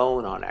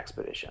alone on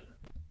expedition,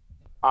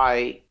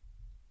 I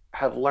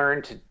have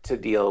learned to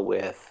deal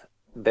with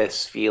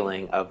this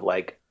feeling of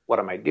like, what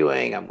am I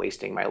doing? I'm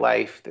wasting my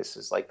life. This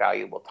is like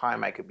valuable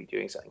time. I could be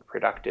doing something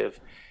productive.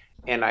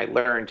 And I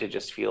learned to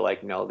just feel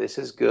like, no, this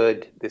is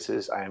good. This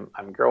is I'm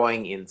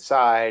growing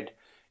inside.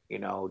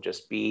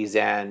 Just be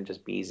zen.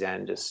 Just be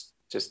zen.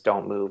 Just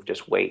don't move.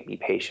 Just wait. Be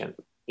patient.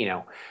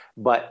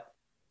 But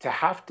to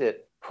have to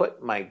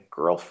put my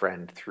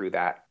girlfriend through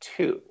that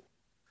too.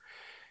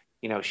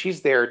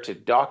 She's there to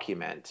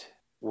document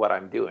what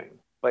I'm doing,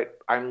 but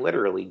I'm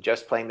literally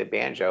just playing the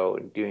banjo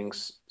and doing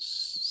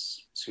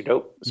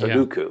Sudoku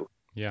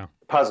Yeah.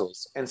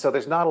 puzzles. And so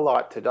there's not a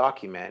lot to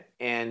document.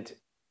 And,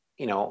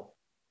 you know,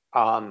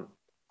 um,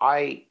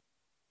 I,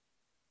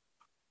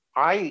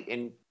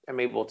 am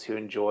able to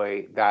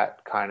enjoy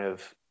that kind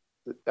of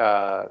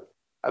uh,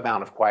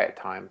 amount of quiet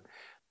time,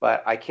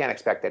 but I can't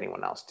expect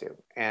anyone else to.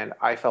 And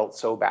I felt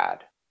so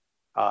bad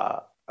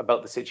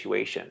about the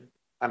situation.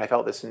 And I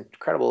felt this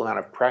incredible amount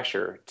of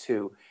pressure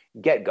to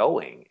get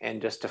going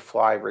and just to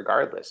fly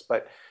regardless.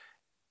 But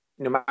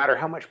no matter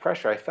how much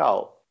pressure I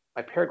felt,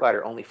 my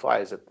paraglider only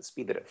flies at the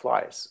speed that it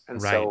flies.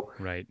 And Right, so,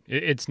 right.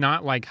 It's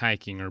not like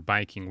hiking or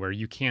biking where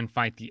you can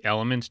fight the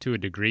elements to a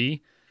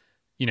degree,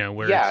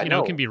 where yeah, it can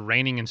no, be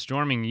raining and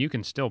storming, you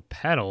can still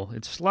pedal.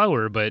 It's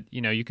slower, but,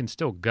 you can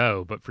still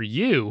go. But for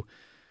you,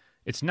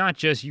 it's not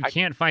just you I,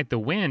 can't fight the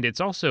wind,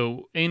 it's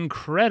also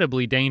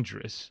incredibly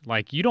dangerous.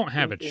 Like you don't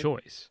have in, a in,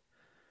 choice.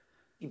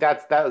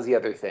 that was the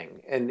other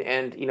thing.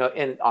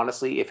 And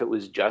honestly, if it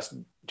was just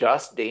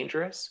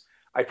dangerous,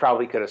 I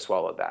probably could have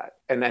swallowed that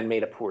and then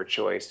made a poor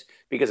choice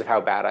because of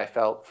how bad I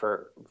felt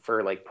for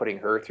like putting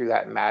her through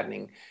that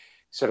maddening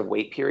sort of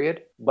wait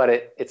period.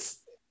 But it's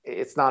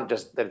not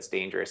just that it's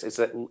dangerous. It's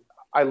that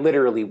I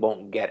literally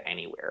won't get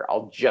anywhere.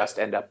 I'll just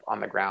end up on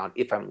the ground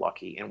if I'm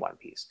lucky in one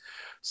piece.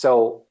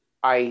 So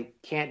I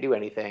can't do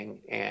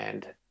anything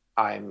and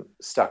I'm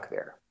stuck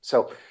there.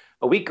 So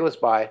a week goes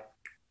by,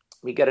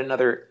 we get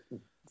another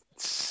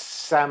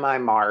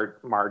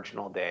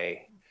semi-marginal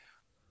day.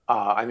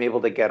 I'm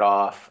able to get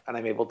off and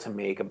I'm able to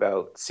make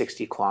about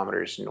 60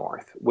 kilometers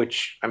north,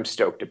 which I'm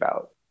stoked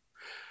about.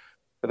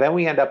 But then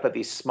we end up at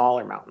these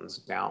smaller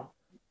mountains now.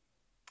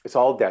 It's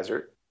all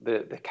desert.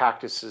 The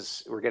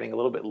cactuses, we're getting a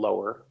little bit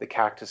lower. The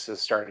cactus is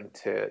starting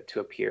to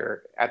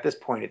appear. At this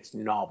point, it's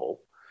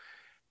novel.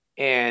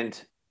 And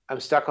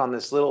I'm stuck on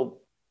this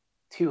little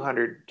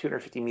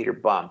 250 meter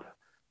bump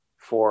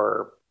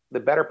for the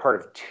better part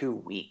of 2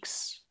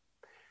 weeks.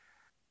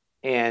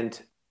 And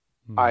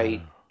I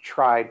No.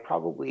 tried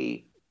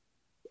probably,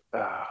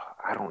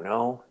 I don't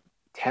know,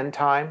 10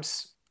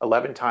 times,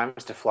 11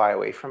 times to fly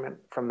away from it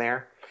from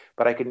there.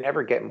 But I could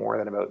never get more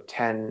than about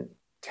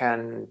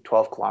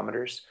 12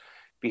 kilometers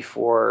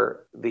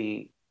before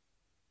the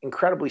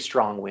incredibly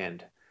strong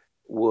wind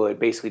would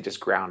basically just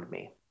ground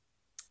me.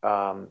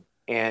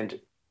 And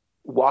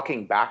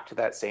walking back to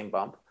that same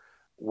bump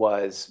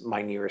was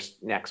my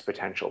next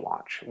potential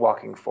launch.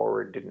 Walking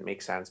forward didn't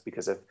make sense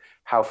because of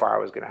how far I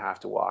was going to have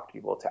to walk to be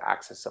able to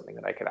access something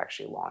that I could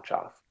actually launch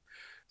off.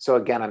 So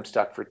again, I'm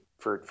stuck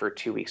for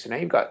 2 weeks. So now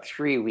you've got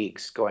 3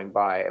 weeks going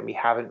by, and we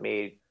haven't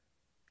made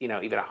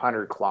even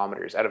 100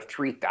 kilometers out of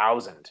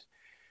 3,000.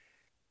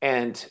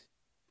 And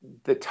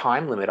the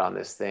time limit on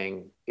this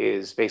thing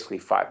is basically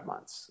 5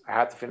 months. I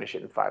have to finish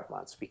it in 5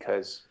 months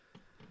because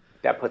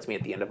that puts me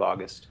at the end of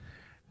August.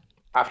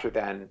 After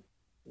then,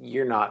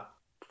 you're not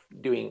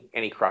doing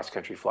any cross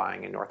country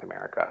flying in North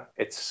America.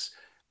 It's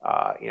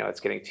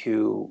getting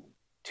too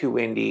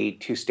windy,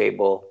 too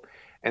stable,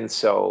 and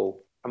so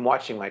I'm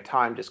watching my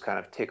time just kind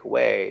of tick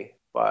away.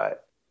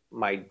 But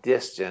my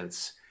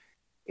distance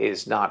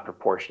is not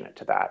proportionate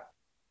to that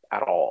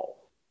at all.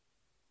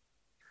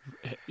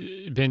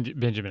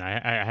 Benjamin,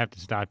 I have to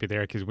stop you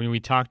there because when we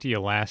talked to you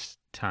last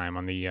time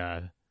on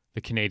the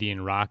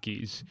Canadian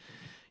Rockies,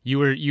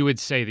 you would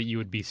say that you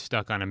would be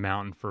stuck on a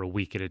mountain for a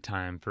week at a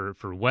time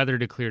for weather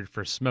to clear,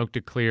 for smoke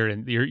to clear,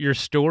 and your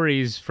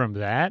stories from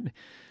that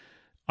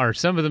are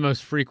some of the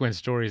most frequent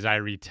stories I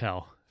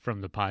retell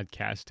from the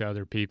podcast to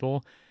other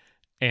people.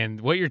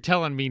 And what you're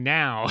telling me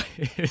now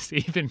is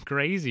even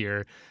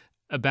crazier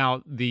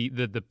about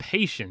the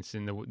patience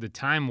and the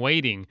time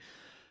waiting.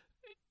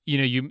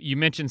 You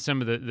mentioned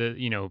some of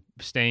the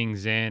staying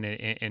zen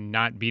and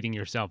not beating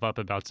yourself up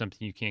about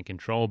something you can't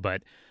control,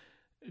 but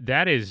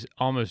that is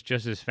almost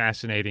just as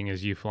fascinating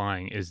as you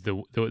flying is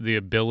the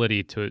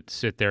ability to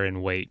sit there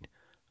and wait.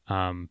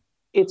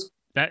 It's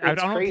That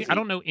it's I crazy.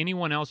 don't know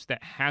anyone else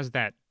that has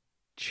that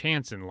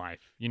chance in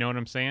life. You know what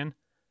I'm saying?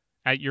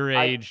 At your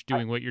I age, I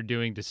doing what you're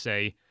doing to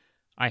say,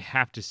 I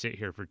have to sit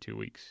here for 2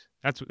 weeks.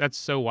 That's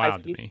so I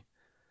wild to me.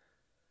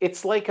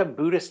 it's like a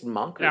Buddhist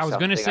monk or I was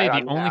going to something.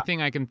 say the only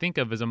thing I can think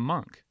of is a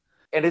monk.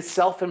 And it's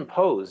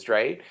self-imposed,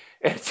 right?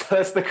 And so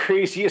that's the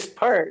craziest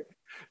part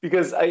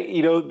because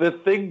the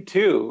thing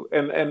too,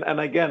 and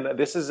again,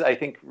 this is I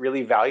think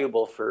really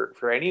valuable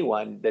for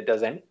anyone that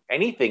does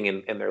anything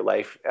in their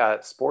life,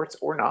 sports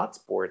or not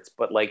sports,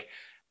 but like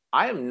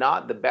I am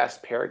not the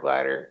best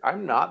paraglider.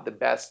 I'm not the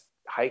best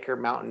hiker,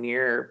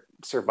 mountaineer,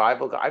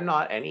 survival guy. I'm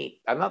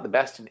not the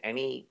best in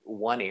any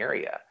one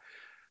area.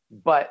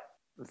 But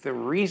the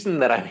reason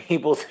that I'm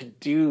able to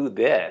do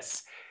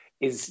this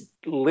is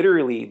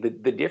literally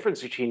the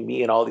difference between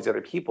me and all these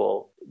other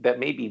people that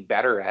may be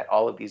better at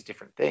all of these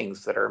different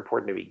things that are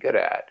important to be good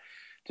at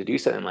to do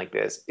something like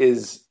this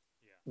is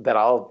that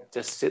I'll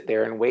just sit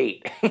there and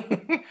wait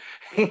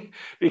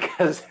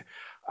because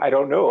I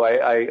don't know.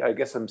 I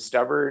guess I'm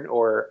stubborn,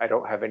 or I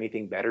don't have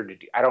anything better to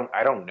do. I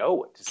don't know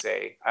what to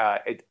say.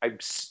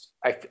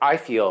 I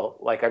feel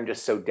like I'm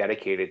just so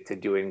dedicated to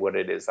doing what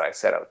it is that I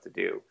set out to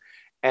do,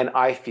 and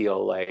I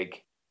feel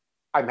like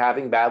I'm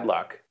having bad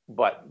luck,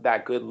 but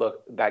that good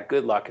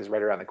luck is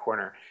right around the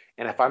corner.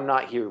 And if I'm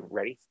not here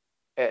ready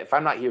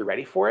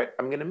for it,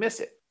 I'm going to miss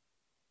it.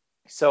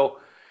 So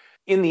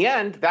in the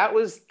end, that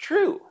was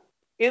true.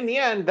 In the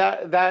end,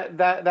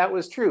 that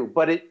was true,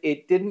 but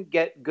it didn't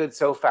get good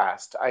so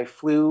fast. I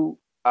flew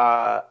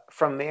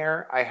from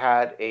there. I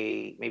had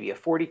maybe a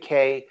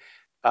 40K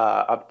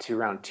up to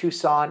around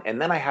Tucson,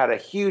 and then I had a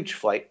huge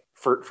flight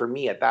for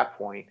me at that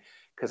point,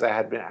 because I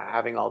had been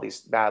having all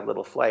these bad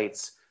little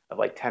flights of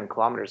like 10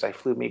 kilometers. I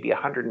flew maybe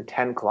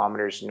 110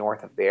 kilometers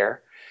north of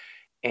there,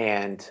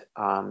 and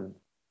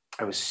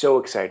I was so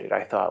excited.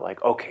 I thought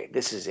like, okay,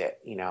 this is it,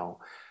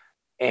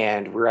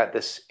 and we're at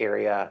this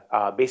area.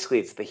 Basically,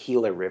 it's the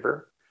Gila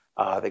River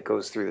that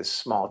goes through this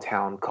small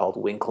town called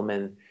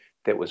Winkleman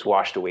that was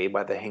washed away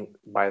by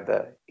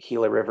the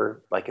Gila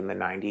River, like in the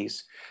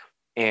 90s.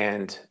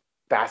 And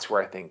that's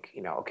where I think,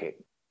 okay,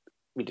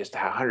 we just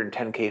had a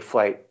 110K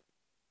flight.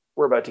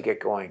 We're about to get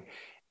going.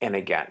 And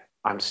again,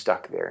 I'm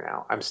stuck there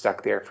now. I'm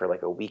stuck there for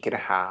like a week and a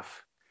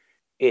half.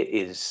 It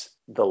is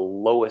the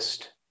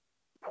lowest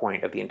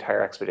point of the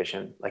entire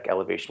expedition, like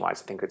elevation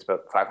wise. I think it's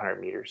about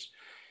 500 meters.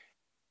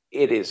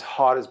 It is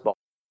hot as balls.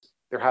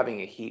 They're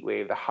having a heat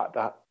wave,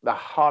 the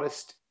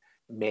hottest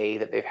May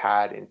that they've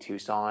had in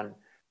Tucson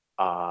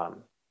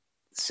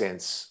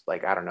since,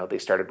 like, I don't know, they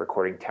started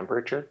recording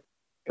temperature.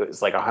 It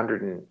was like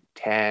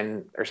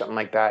 110 or something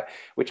like that,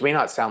 which may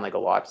not sound like a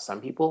lot to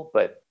some people,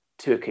 but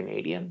to a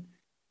Canadian,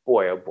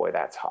 boy, oh boy,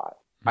 that's hot.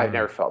 I've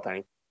never felt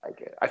anything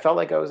like it. I felt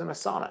like I was in a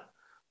sauna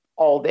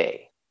all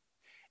day.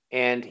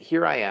 And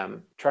here I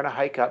am trying to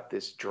hike up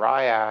this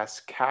dry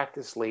ass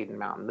cactus laden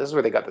mountain. This is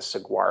where they got the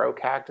saguaro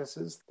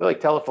cactuses. They're like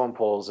telephone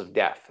poles of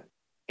death.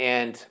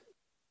 And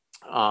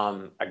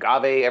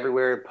agave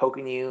everywhere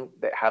poking you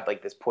that had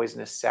like this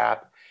poisonous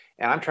sap.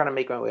 And I'm trying to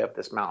make my way up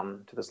this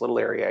mountain to this little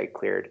area I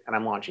cleared. And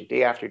I'm launching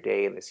day after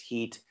day in this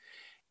heat.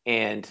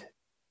 And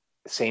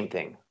same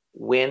thing,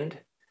 wind.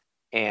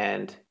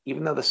 And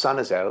even though the sun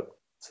is out,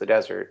 it's the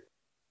desert,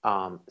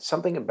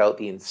 something about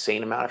the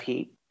insane amount of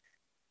heat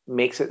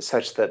makes it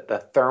such that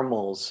the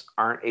thermals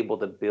aren't able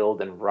to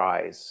build and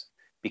rise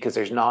because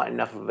there's not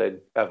enough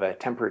of a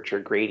temperature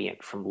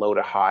gradient from low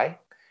to high.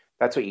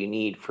 That's what you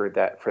need for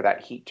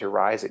that heat to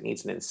rise. It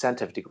needs an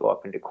incentive to go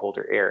up into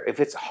colder air. If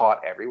it's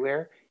hot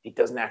everywhere, it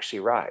doesn't actually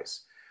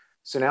rise.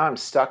 So now I'm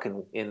stuck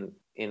in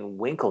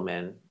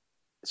Winkleman,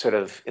 sort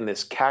of in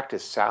this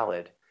cactus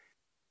salad,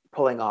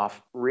 pulling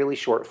off really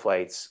short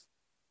flights,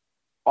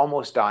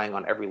 almost dying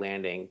on every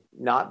landing,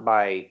 not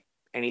by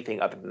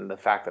anything other than the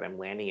fact that I'm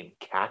landing in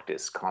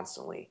cactus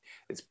constantly.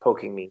 It's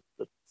poking me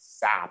with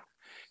sap.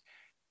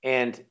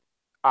 And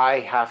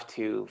I have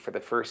to, for the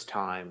first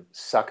time,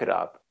 suck it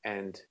up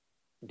and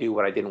do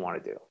what I didn't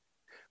want to do,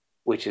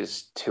 which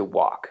is to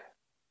walk.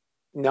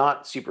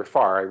 Not super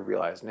far, I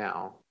realize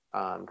now,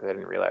 because I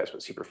didn't realize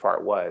what super far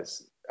it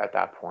was at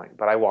that point.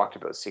 But I walked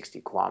about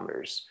 60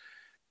 kilometers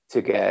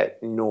to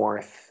get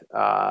north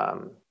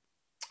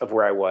of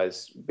where I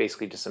was,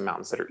 basically just some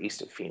mountains that are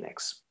east of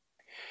Phoenix.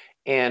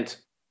 And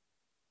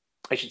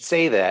I should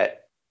say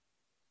that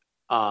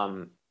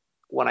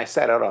when I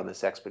set out on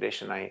this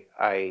expedition,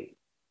 I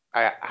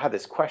had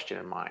this question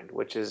in mind,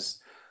 which is,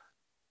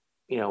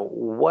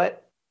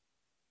 what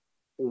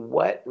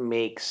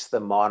makes the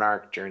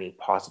monarch journey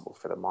possible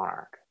for the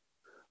monarch?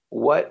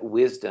 What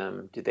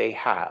wisdom do they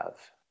have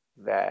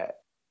that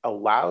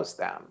allows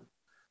them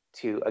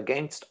to,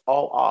 against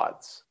all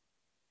odds,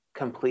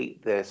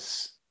 complete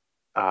this,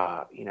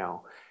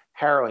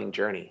 harrowing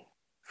journey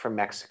from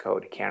Mexico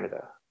to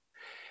Canada?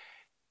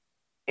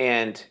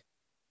 And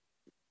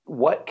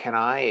what can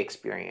I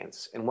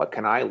experience and what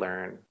can I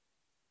learn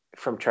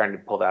from trying to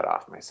pull that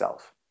off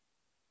myself?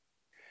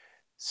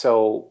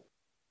 So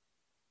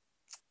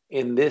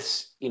in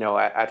this,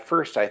 at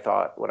first I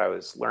thought what I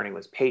was learning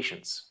was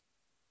patience.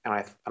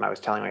 And I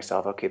was telling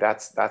myself, okay,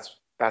 that's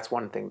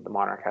one thing the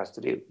monarch has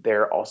to do.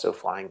 They're also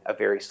flying a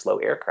very slow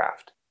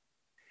aircraft.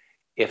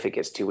 If it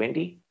gets too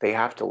windy, they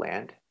have to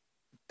land.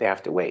 They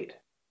have to wait.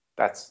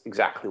 That's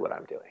exactly what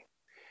I'm doing.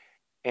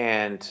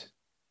 And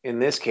in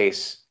this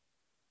case,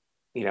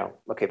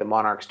 okay, the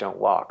monarchs don't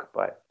walk,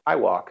 but I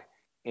walk.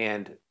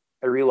 And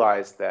I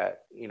realized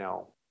that,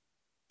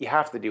 you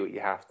have to do what you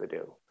have to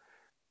do.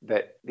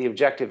 That the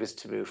objective is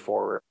to move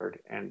forward.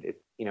 And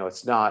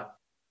it's not,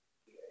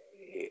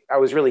 I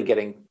was really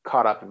getting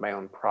caught up in my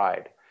own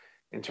pride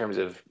in terms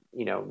of,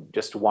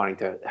 just wanting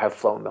to have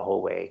flown the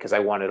whole way because I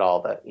wanted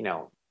all the,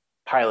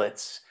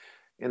 pilots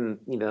in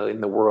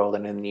the world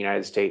and in the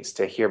United States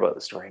to hear about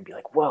the story and be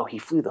like, whoa, he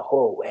flew the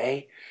whole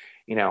way,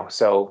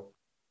 so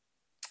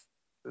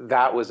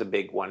that was a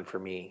big one for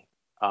me,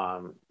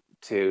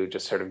 to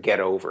just sort of get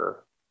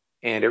over.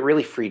 And it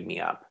really freed me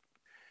up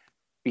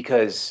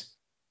because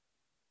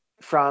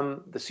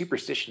from the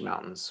Superstition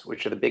Mountains,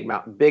 which are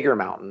the bigger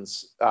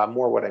mountains,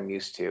 more what I'm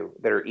used to,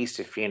 that are east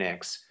of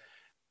Phoenix,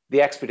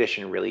 the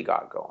expedition really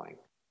got going.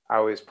 I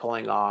was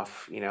pulling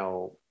off,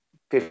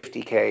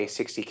 50K,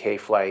 60K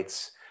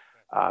flights,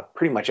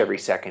 pretty much every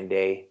second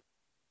day.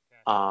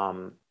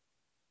 To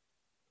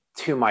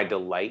my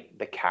delight,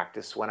 the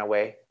cactus went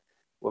away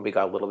when we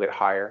got a little bit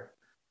higher.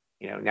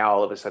 Now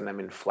all of a sudden I'm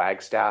in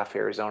Flagstaff,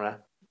 Arizona,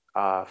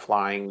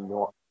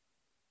 flying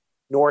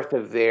north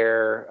of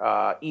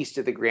there, east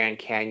of the Grand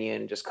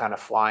Canyon, just kind of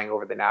flying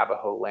over the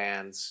Navajo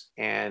lands.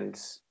 And,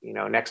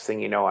 next thing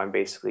you know, I'm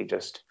basically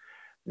just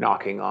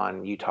knocking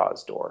on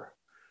Utah's door.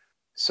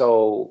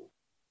 So,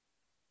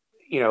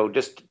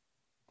 just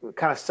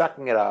kind of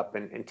sucking it up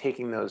and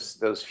taking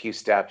those few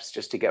steps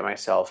just to get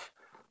myself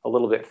a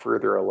little bit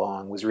further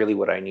along was really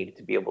what I needed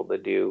to be able to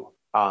do.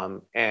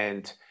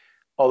 And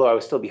although I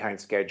was still behind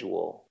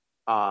schedule,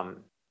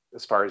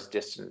 as far as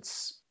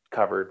distance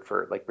covered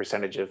for like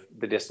percentage of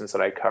the distance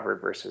that I covered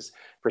versus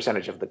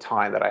percentage of the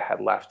time that I had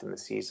left in the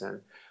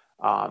season,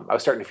 I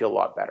was starting to feel a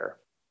lot better.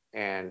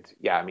 And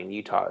yeah, I mean,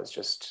 Utah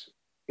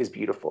is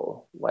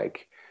beautiful.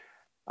 Like,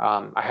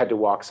 I had to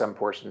walk some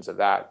portions of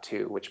that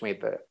too, which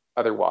made the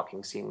other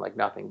walking seem like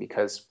nothing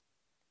because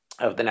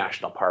of the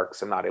national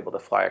parks. I'm not able to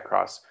fly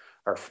across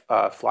or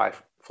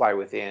fly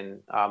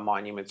within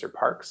monuments or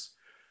parks.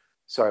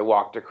 So I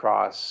walked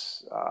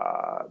across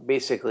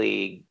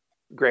basically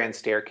Grand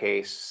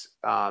Staircase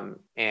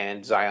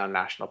and Zion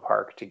National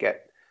Park to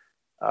get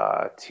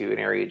to an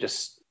area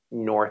just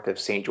north of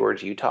St.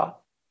 George, Utah.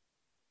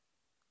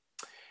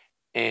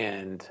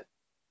 And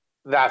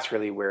that's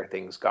really where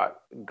things got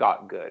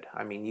good.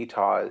 I mean,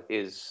 Utah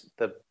is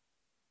the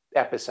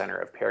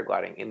epicenter of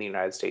paragliding in the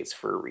United States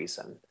for a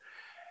reason.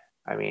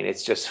 I mean,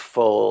 it's just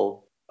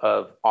full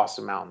of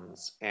awesome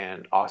mountains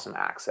and awesome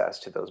access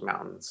to those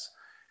mountains.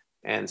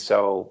 And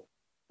so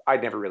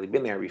I'd never really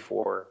been there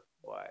before,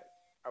 but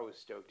I was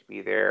stoked to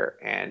be there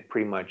and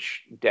pretty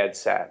much dead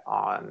set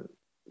on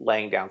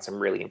laying down some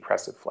really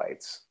impressive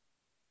flights.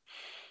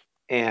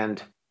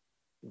 And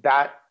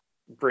that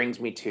brings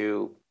me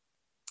to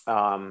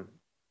an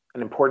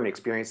important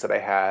experience that I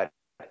had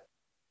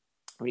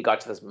when we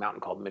got to this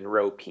mountain called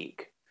Monroe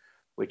Peak,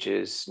 which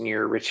is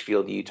near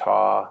Richfield,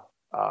 Utah,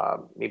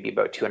 maybe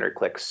about 200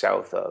 clicks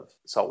south of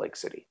Salt Lake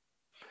City.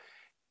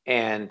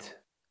 And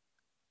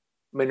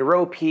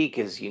Monroe Peak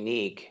is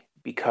unique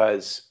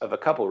because of a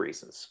couple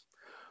reasons.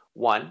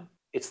 One,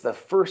 it's the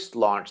first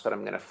launch that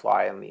I'm going to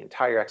fly on the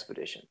entire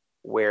expedition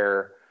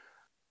where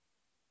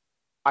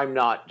I'm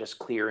not just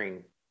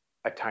clearing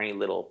a tiny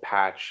little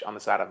patch on the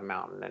side of a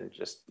mountain and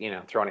just,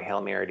 throwing a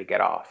Hail Mary to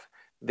get off.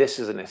 This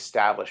is an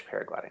established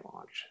paragliding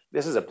launch.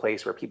 This is a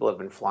place where people have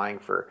been flying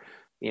for,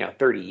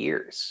 30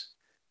 years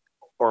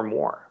or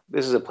more.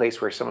 This is a place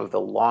where some of the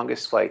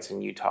longest flights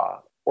in Utah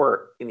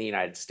or in the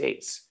United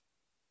States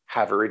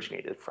have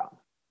originated from.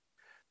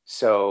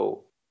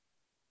 So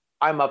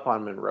I'm up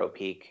on Monroe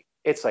Peak.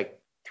 It's like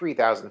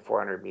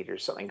 3,400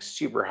 meters, something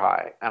super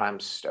high, and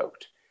I'm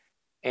stoked.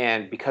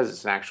 And because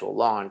it's an actual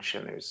launch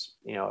and there's,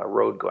 a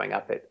road going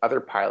up it, other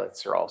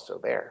pilots are also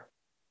there.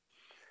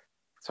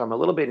 So I'm a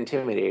little bit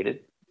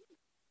intimidated.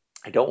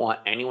 I don't want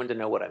anyone to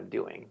know what I'm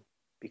doing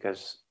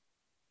because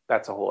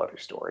that's a whole other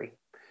story.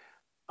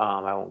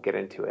 I won't get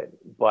into it,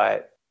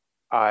 but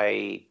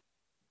I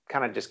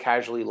kind of just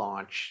casually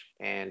launch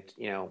and,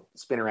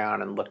 spin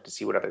around and look to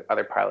see what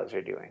other pilots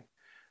are doing.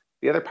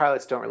 The other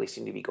pilots don't really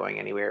seem to be going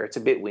anywhere. It's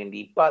a bit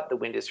windy, but the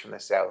wind is from the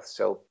south,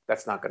 so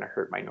that's not going to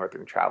hurt my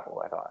northern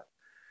travel, I thought.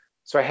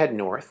 So I head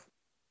north,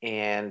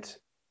 and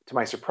to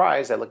my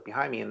surprise, I look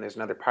behind me, and there's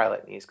another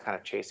pilot, and he's kind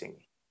of chasing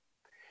me.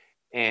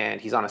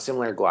 And he's on a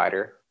similar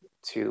glider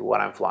to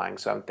what I'm flying,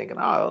 so I'm thinking,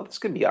 oh, this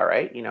could be all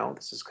right.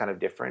 This is kind of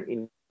different.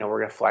 We're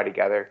going to fly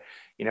together.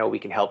 We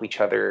can help each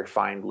other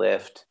find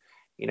lift.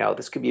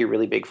 This could be a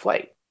really big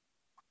flight.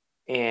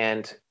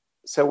 And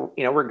so,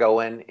 we're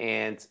going,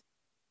 and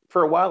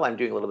for a while, I'm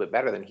doing a little bit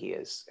better than he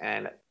is.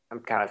 And I'm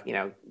kind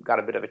of, got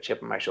a bit of a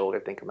chip on my shoulder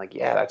thinking like,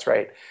 yeah, that's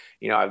right.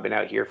 I've been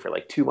out here for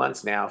like 2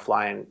 months now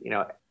flying,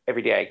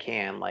 every day I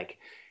can. Like,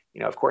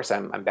 of course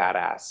I'm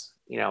badass,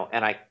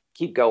 and I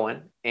keep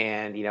going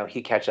and,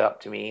 he catch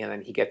up to me and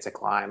then he gets a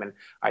climb and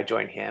I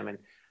join him and,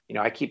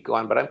 I keep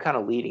going, but I'm kind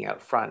of leading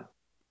out front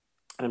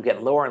and I'm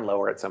getting lower and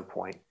lower at some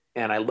point.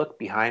 And I look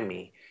behind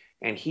me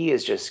and he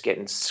is just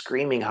getting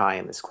screaming high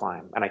in this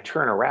climb. And I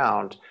turn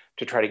around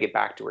to try to get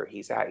back to where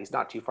he's at. He's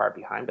not too far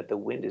behind, but the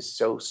wind is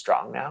so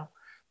strong now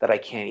that I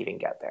can't even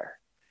get there.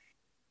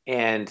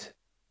 And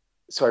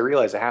so I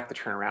realize I have to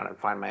turn around and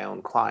find my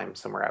own climb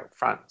somewhere out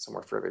front,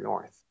 somewhere further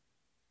north,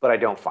 but I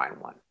don't find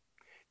one.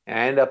 And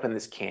I end up in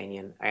this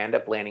canyon. I end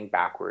up landing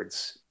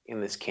backwards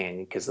in this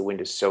canyon because the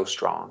wind is so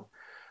strong.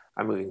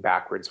 I'm moving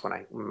backwards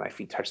when my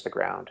feet touch the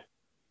ground.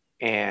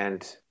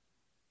 And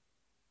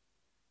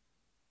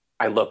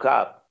I look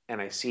up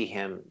and I see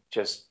him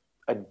just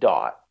a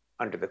dot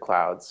under the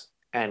clouds,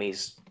 and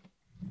he's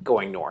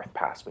going north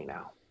past me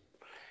now.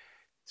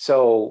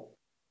 So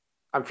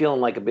I'm feeling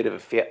like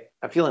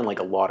I'm feeling like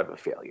a lot of a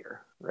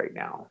failure right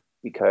now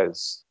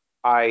because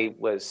I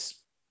was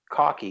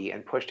cocky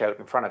and pushed out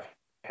in front of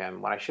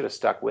him when I should have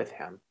stuck with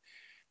him.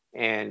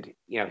 And,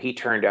 he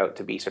turned out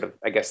to be sort of,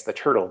 I guess, the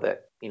turtle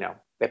that,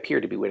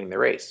 appeared to be winning the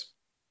race.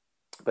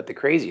 But the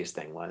craziest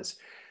thing was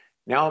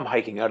now I'm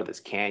hiking out of this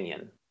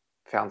canyon,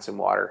 found some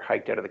water,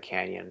 hiked out of the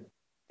canyon,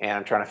 and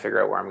I'm trying to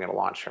figure out where I'm going to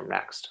launch from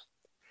next.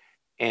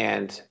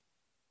 And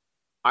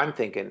I'm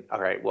thinking, all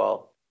right,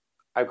 well,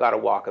 I've got to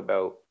walk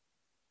about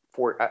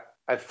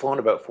I've flown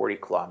about 40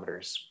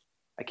 kilometers.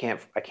 I can't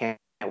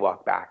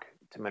walk back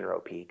to Monroe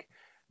Peak.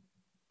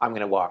 I'm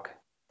going to walk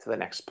to the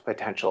next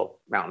potential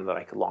mountain that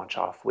I could launch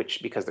off,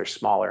 which, because they're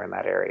smaller in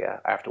that area,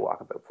 I have to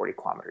walk about 40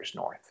 kilometers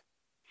north.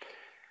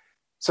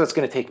 So it's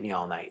going to take me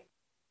all night.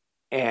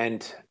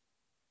 And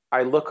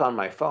I look on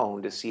my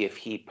phone to see if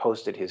he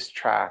posted his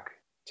track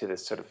to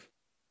this sort of,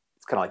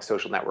 it's kind of like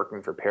social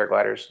networking for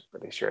paragliders,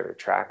 where they share their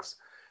tracks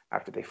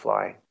after they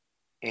fly.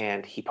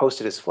 And he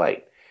posted his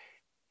flight.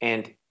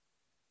 And,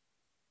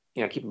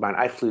 keep in mind,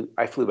 I flew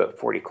about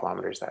 40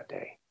 kilometers that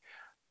day.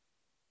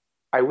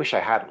 I wish I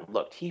hadn't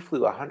looked. He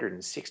flew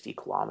 160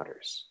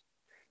 kilometers.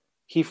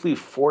 He flew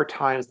 4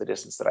 times the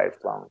distance that I've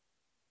flown.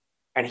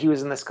 And he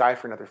was in the sky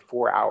for another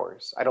 4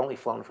 hours. I'd only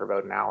flown for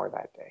about an hour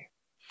that day.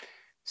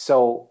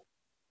 So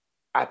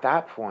at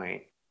that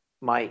point,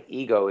 my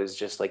ego is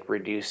just like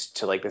reduced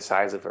to like the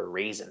size of a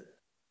raisin,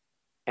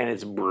 and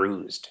it's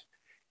bruised.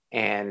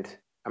 And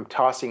I'm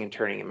tossing and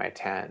turning in my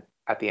tent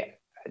at the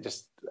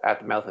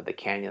mouth of the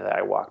canyon that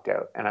I walked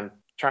out. And I'm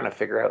trying to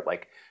figure out,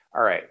 like,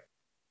 all right,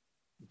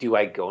 do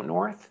I go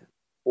north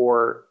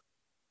or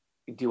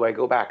do I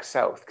go back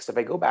south? Because if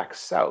I go back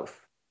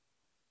south,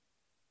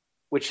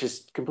 which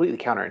is completely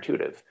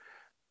counterintuitive,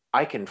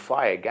 I can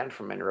fly again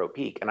from Monroe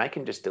Peak and I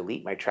can just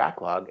delete my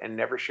track log and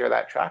never share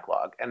that track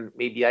log. And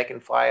maybe I can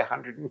fly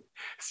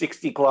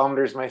 160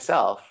 kilometers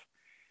myself.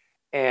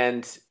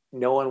 And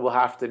no one will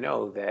have to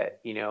know that,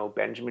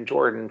 Benjamin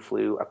Jordan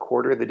flew a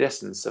quarter of the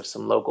distance of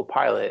some local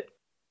pilot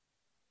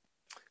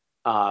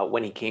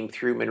when he came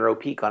through Monroe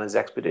Peak on his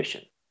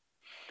expedition.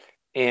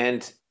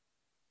 And,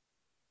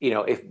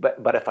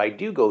 if I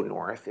do go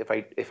north,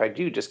 if I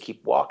do just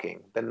keep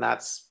walking, then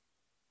that's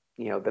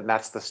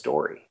the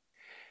story.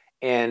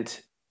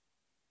 And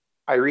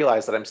I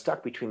realize that I'm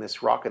stuck between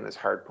this rock and this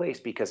hard place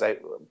because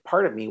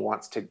part of me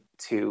wants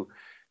to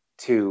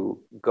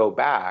go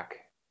back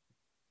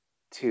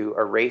to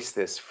erase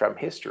this from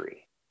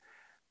history.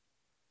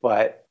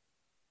 But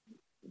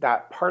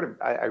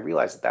I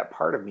realize that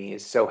part of me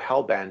is so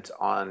hell-bent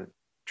on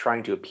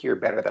trying to appear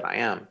better than I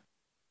am.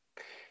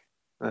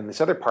 And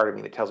this other part of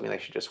me that tells me that I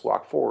should just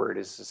walk forward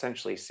is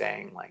essentially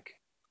saying, like,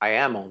 I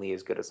am only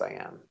as good as I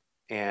am.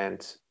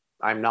 And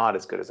I'm not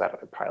as good as that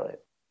other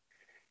pilot.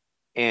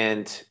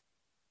 And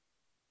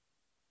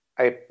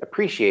I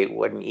appreciate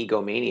what an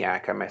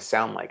egomaniac I must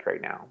sound like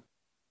right now.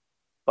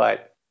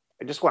 But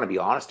I just want to be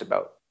honest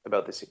about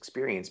this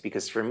experience,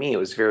 because for me, it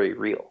was very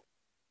real.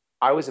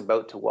 I was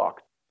about to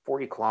walk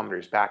 40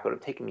 kilometers back. It would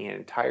have taken me an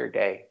entire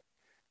day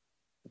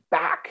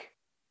back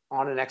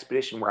on an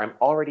expedition where I'm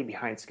already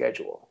behind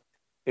schedule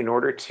in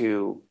order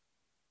to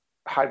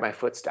hide my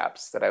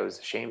footsteps that I was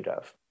ashamed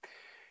of.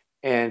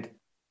 And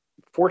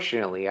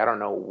fortunately, I don't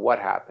know what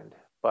happened,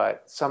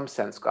 but some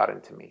sense got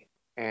into me.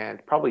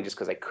 And probably just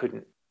because I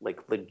couldn't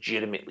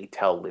legitimately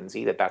tell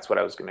Lindsay that that's what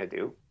I was going to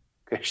do,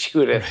 because she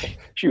would have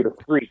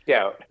freaked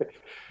out,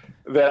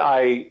 that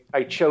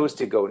I chose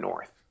to go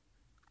north.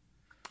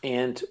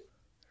 And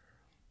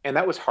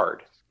that was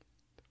hard.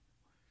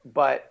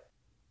 But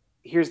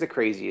here's the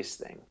craziest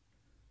thing.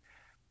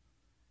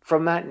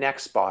 From that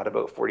next spot,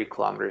 about 40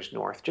 kilometers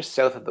north, just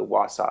south of the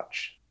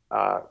Wasatch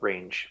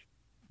Range,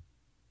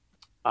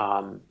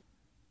 I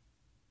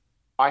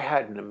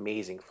had an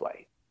amazing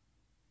flight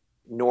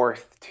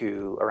north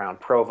to around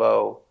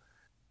Provo,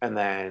 and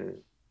then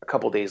a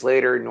couple days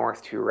later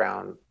north to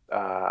around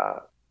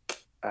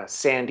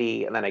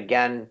Sandy, and then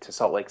again to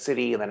Salt Lake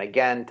City, and then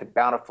again to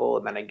Bountiful,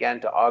 and then again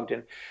to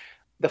Ogden.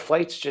 The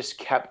flights just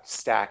kept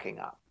stacking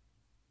up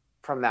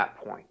from that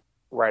point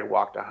where I'd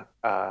walked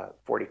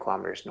 40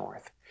 kilometers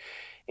north.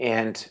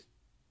 And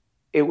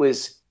it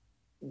was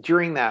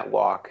during that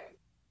walk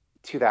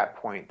to that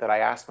point that I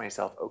asked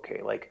myself,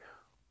 okay, like,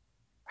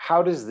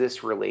 how does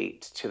this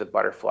relate to the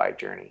butterfly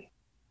journey?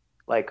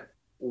 Like,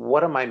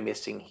 what am I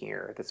missing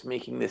here that's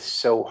making this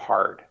so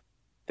hard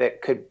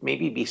that could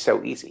maybe be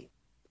so easy?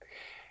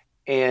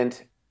 And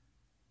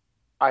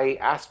I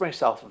asked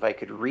myself if I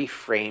could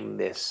reframe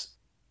this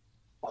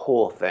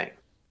whole thing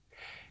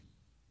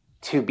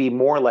to be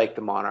more like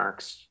the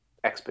Monarch's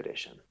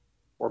expedition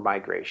or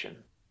migration.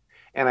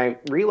 And I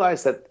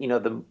realized that,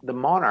 the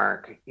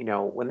Monarch,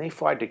 when they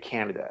fly to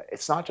Canada,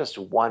 it's not just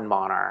one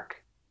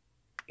Monarch,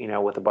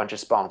 with a bunch of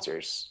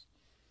sponsors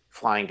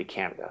flying to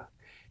Canada.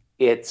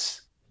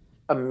 It's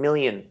 1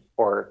 million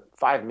or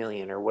 5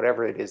 million or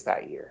whatever it is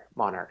that year,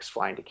 monarchs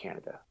flying to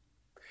Canada.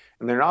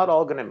 And they're not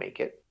all going to make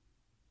it,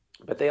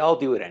 but they all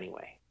do it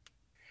anyway.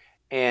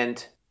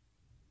 And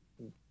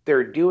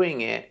they're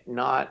doing it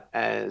not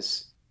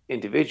as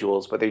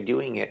individuals, but they're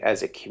doing it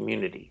as a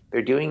community.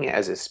 They're doing it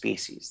as a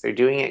species. They're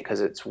doing it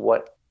because it's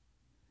what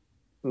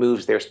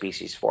moves their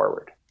species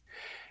forward.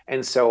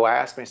 And so I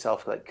asked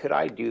myself, like, could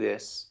I do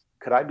this?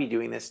 Could I be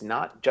doing this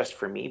not just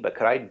for me, but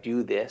could I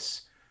do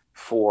this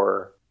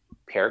for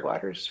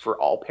paragliders, for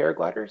all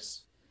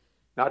paragliders,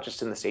 not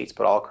just in the States,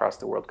 but all across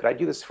the world? Could I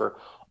do this for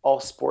all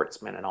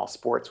sportsmen and all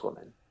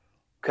sportswomen?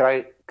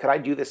 Could I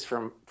do this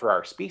for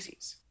our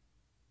species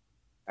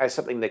as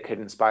something that could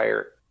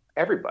inspire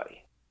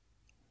everybody?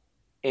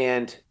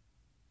 And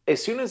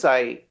as soon as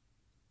I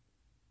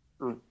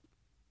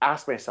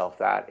asked myself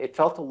that, it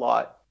felt a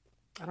lot,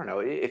 I don't know,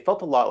 it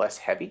felt a lot less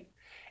heavy.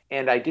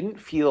 And I didn't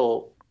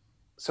feel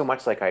so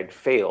much like I'd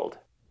failed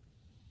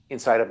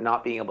inside of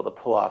not being able to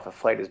pull off a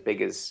flight as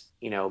big as,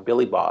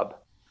 Billy Bob.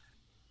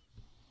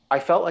 I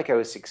felt like I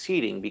was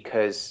succeeding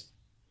because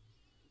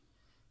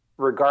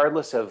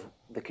regardless of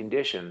the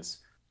conditions,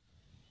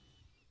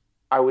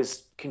 I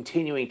was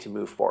continuing to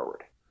move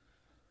forward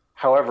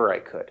however I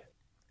could.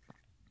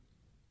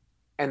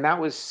 And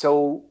that was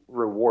so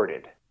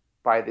rewarded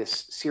by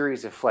this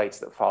series of flights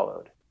that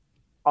followed.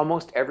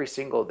 Almost every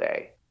single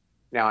day,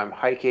 now I'm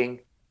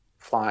hiking,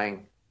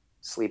 flying,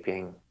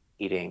 sleeping,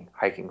 eating,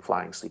 hiking,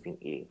 flying, sleeping,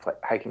 eating,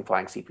 hiking,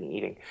 flying, sleeping,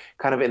 eating,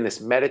 kind of in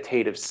this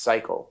meditative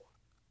cycle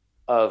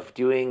of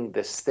doing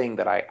this thing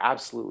that I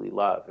absolutely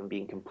love and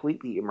being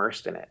completely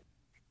immersed in it.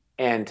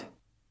 And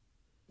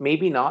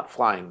maybe not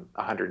flying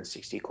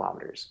 160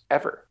 kilometers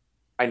ever.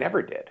 I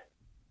never did.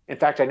 In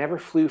fact, I never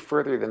flew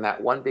further than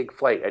that one big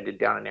flight I did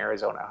down in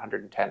Arizona,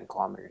 110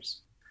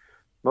 kilometers.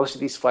 Most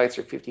of these flights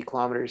are 50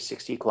 kilometers,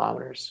 60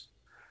 kilometers.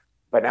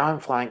 But now I'm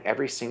flying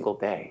every single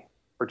day,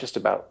 or just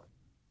about,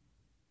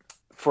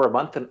 for a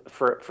month, and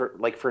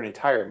for an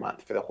entire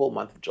month, for the whole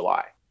month of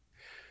July.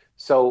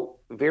 So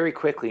very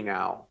quickly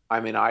now,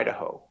 I'm in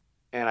Idaho,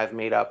 and I've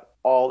made up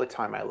all the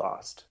time I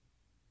lost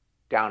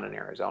down in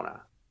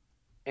Arizona.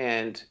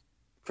 And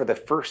for the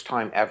first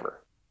time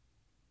ever,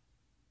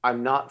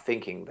 I'm not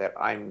thinking that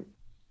I'm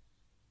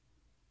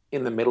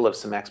in the middle of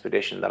some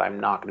expedition that I'm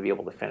not going to be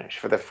able to finish.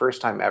 For the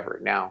first time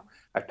ever, now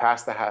I've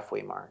passed the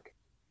halfway mark,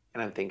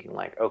 and I'm thinking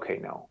like, okay,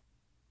 no,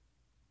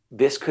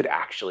 this could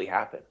actually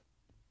happen.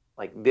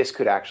 Like, this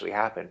could actually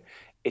happen.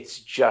 It's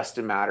just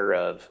a matter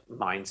of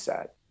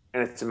mindset.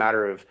 And it's a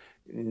matter of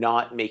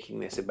not making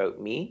this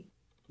about me,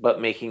 but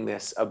making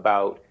this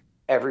about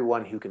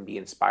everyone who can be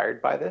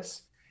inspired by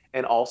this.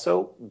 And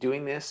also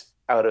doing this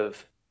out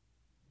of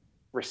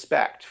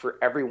respect for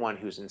everyone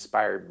who's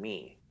inspired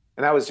me.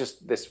 And that was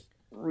just this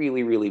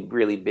really, really,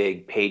 really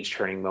big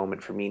page-turning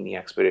moment for me in the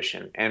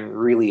expedition. And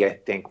really, I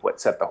think what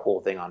set the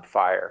whole thing on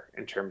fire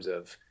in terms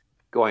of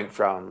going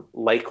from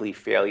likely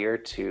failure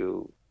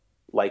to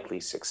likely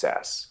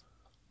success.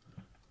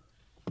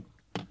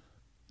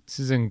 This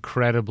is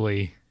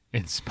incredibly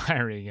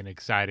inspiring and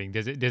exciting.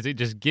 Does it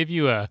just give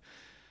you a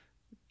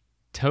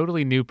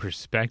totally new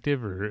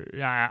perspective, or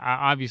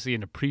obviously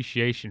an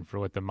appreciation for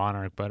what the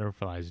monarch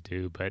butterflies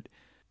do? But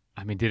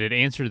I mean, did it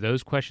answer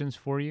those questions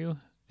for you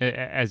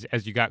as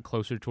you got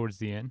closer towards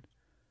the end?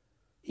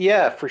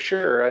 Yeah, for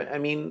sure. I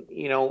mean,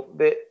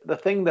 the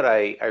thing that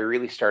I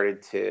really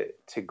started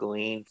to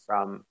glean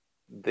from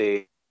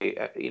the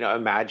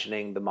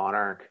imagining the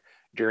monarch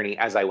journey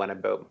as I went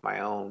about my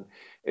own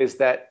is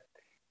that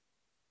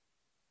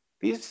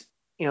these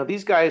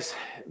guys,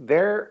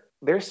 they're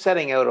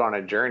setting out on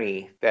a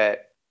journey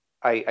that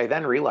I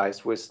then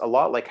realized was a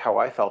lot like how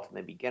I felt in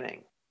the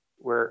beginning,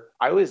 where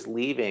I was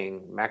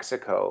leaving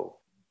Mexico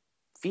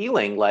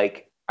feeling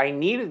like I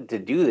needed to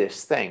do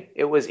this thing.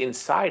 It was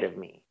inside of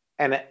me.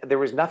 And there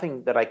was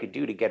nothing that I could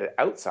do to get it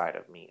outside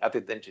of me other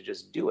than to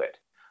just do it.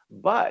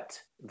 But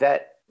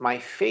that my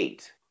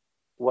fate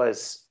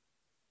was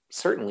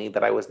certainly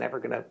that I was never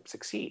going to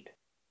succeed.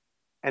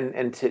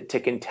 And to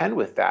contend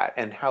with that,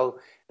 and how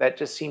that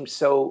just seems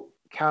so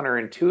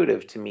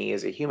counterintuitive to me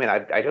as a human.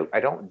 I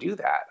don't do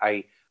that.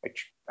 I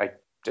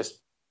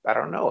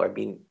don't know. I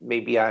mean,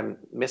 maybe I'm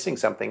missing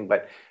something,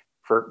 but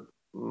for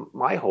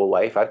my whole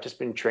life, I've just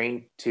been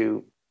trained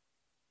to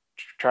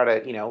try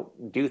to,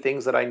 do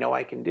things that I know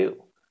I can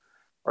do,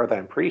 or that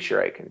I'm pretty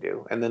sure I can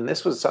do. And then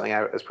this was something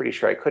I was pretty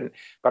sure I couldn't.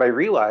 But I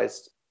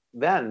realized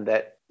then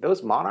that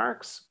those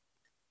monarchs,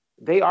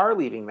 they are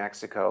leaving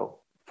Mexico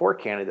for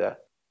Canada,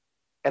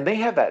 and they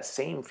have that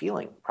same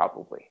feeling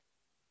probably,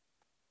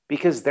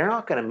 because they're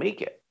not going to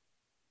make it.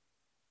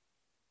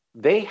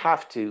 They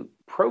have to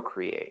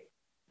procreate.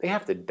 They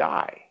have to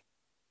die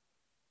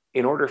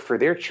in order for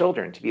their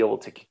children to be able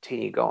to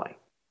continue going.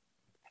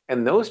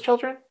 And those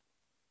children,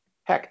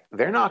 heck,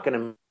 they're not going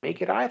to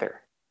make it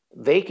either.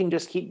 They can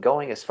just keep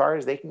going as far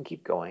as they can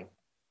keep going,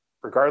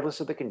 regardless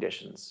of the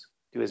conditions,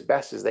 do as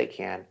best as they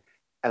can,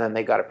 and then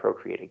they got to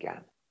procreate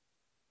again.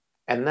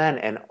 And then,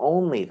 and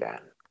only then,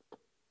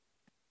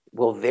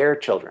 will their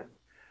children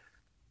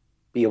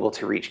be able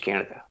to reach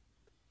Canada?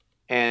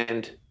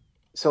 And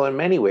so in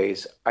many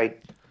ways,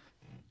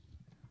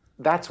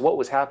 that's what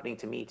was happening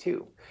to me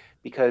too,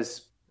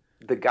 because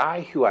the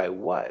guy who I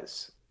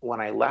was when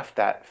I left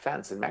that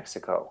fence in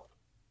Mexico,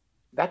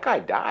 that guy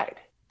died.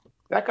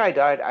 That guy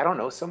died, I don't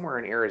know, somewhere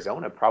in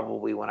Arizona,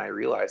 probably when I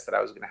realized that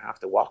I was going to have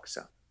to walk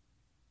some.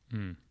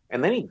 Hmm.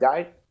 And then he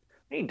died.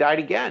 He died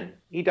again.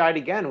 He died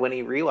again when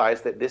he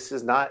realized that this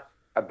is not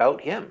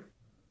about him,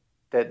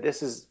 that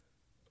this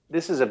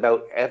is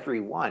about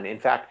everyone. In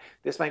fact,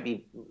 this might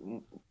be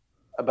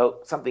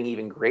about something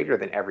even greater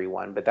than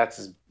everyone, but that's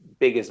as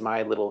big as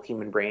my little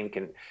human brain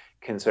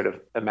can sort of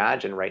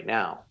imagine right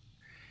now.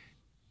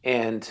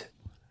 And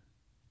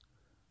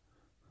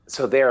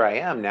so there I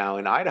am now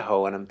in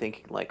Idaho, and I'm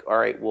thinking like, all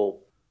right,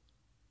 well,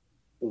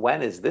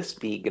 when is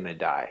this me gonna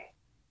die?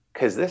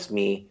 Because this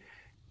me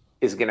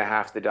is gonna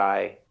have to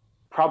die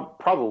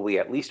probably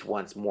at least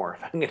once more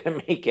if I'm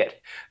gonna make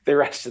it the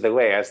rest of the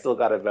way. I've still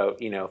got about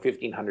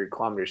 1,500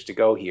 kilometers to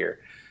go here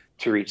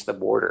to reach the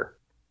border,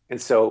 and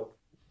so,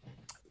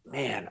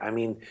 man, I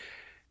mean,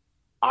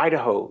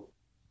 Idaho,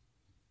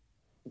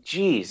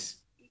 geez,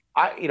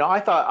 I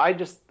thought I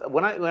just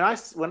when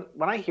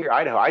I hear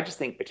Idaho, I just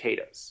think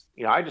potatoes.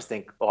 I just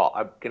think, well,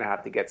 I'm gonna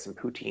have to get some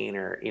poutine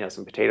or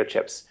some potato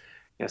chips,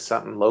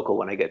 something local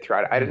when I get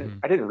through. I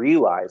didn't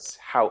realize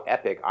how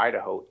epic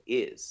Idaho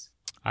is,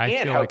 I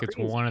and feel how like it's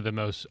crazy. one of the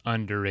most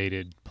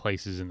underrated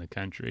places in the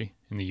country,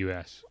 in the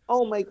U.S.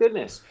 Oh my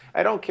goodness!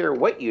 I don't care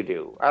what you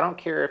do. I don't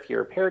care if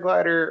you're a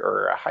paraglider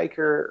or a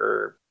hiker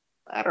or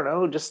I don't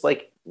know, just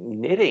like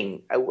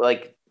knitting.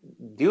 Like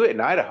do it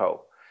in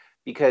Idaho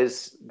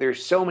because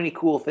there's so many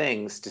cool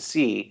things to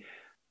see.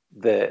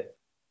 The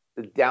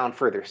down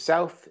further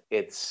south,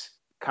 it's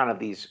kind of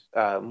these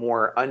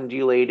more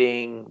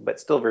undulating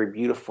but still very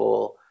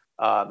beautiful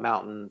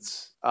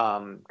mountains,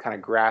 kind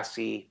of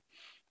grassy.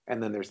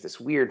 And then there's this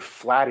weird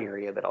flat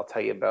area that I'll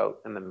tell you about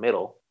in the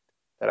middle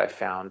that I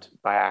found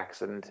by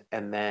accident,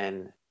 and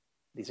then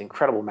these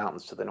incredible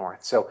mountains to the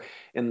north. So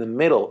in the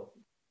middle,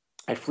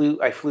 I flew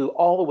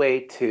all the way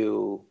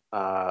to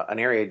an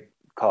area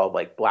called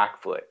like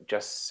Blackfoot,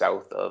 just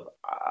south of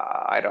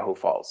Idaho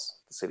Falls,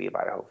 the city of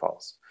Idaho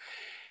Falls.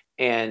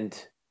 And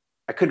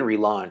I couldn't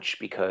relaunch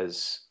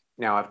because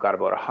now I've got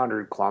about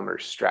 100 kilometer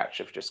stretch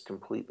of just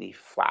completely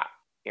flat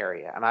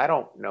area. And I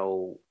don't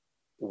know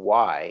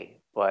why,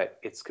 but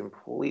it's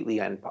completely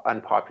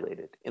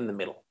unpopulated in the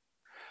middle.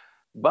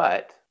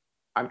 But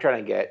I'm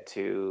trying to get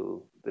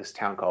to this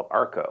town called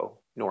Arco,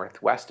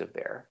 northwest of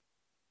there.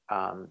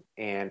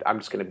 And I'm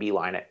just going to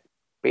beeline it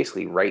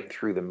basically right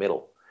through the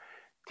middle,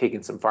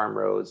 taking some farm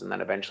roads and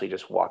then eventually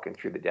just walking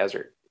through the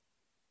desert.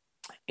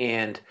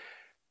 And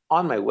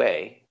on my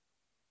way,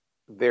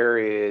 there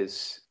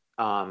is,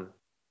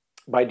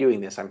 by doing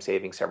this, I'm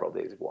saving several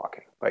days of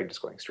walking by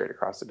just going straight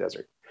across the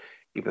desert,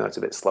 even though it's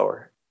a bit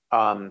slower.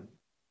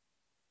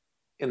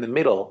 In the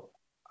middle,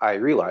 I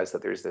realized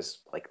that there's this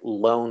like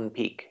lone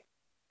peak.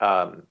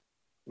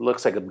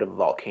 Looks like a bit of a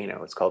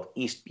volcano. It's called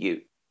East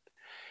Butte.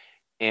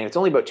 And it's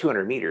only about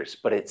 200 meters,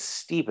 but it's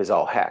steep as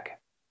all heck.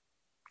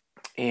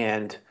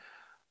 And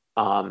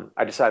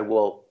I decided,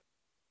 well,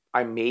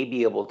 I may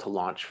be able to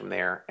launch from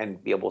there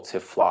and be able to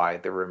fly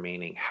the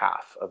remaining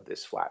half of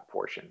this flat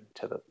portion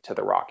to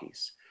the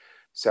Rockies.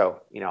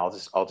 So,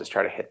 I'll just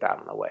try to hit that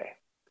on the way.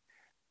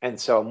 And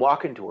so I'm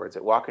walking towards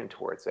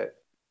it,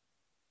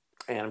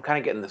 and I'm kind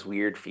of getting this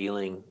weird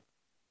feeling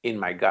in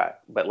my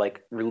gut, but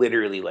like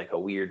literally like a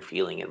weird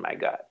feeling in my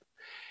gut.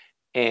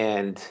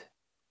 And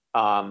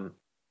for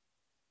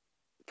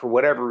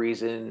whatever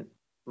reason,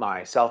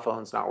 my cell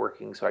phone's not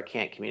working, so I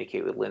can't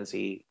communicate with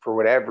Lindsay. For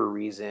whatever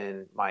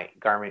reason, my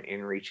Garmin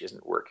InReach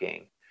isn't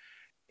working.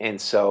 And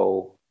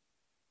so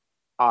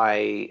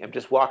I am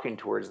just walking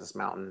towards this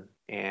mountain,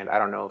 and I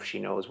don't know if she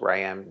knows where I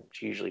am.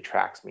 She usually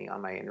tracks me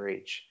on my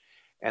InReach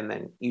and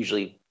then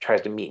usually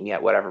tries to meet me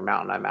at whatever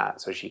mountain I'm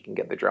at so she can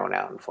get the drone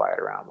out and fly it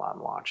around while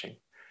I'm launching.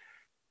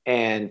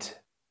 And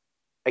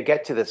I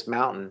get to this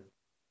mountain.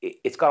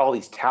 It's got all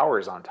these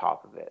towers on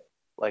top of it.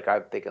 Like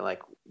I'm thinking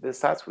like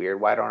that's weird.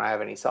 Why don't I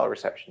have any cell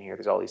reception here?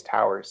 There's all these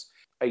towers.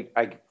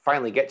 I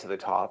finally get to the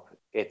top.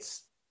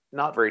 It's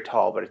not very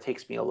tall, but it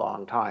takes me a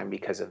long time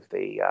because of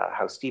the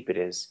how steep it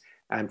is.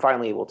 And I'm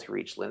finally able to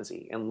reach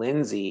Lindsay. And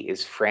Lindsay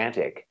is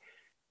frantic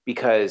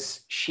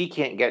because she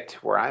can't get to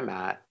where I'm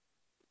at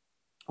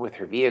with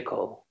her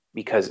vehicle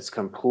because it's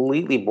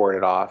completely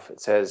boarded off. It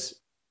says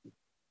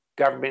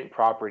government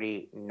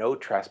property, no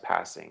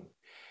trespassing.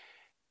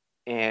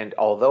 And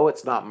although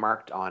it's not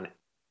marked on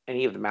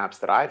any of the maps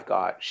that I've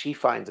got, she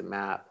finds a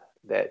map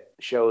that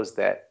shows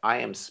that I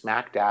am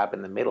smack dab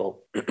in the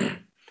middle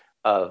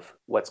of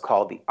what's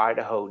called the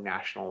Idaho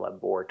National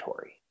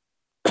Laboratory.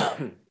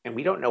 And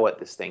we don't know what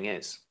this thing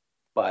is,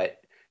 but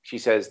she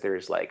says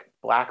there's like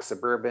black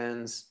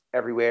Suburbans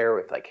everywhere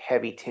with like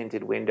heavy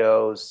tinted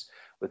windows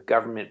with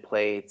government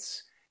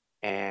plates,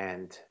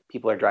 and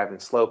people are driving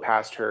slow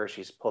past her.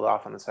 She's pulled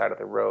off on the side of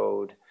the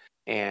road.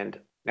 And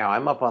now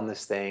I'm up on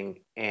this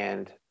thing,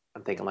 and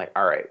I'm thinking like,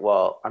 all right,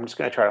 well, I'm just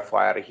going to try to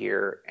fly out of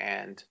here,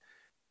 and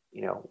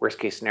worst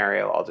case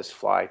scenario, I'll just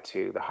fly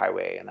to the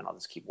highway and then I'll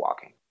just keep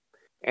walking.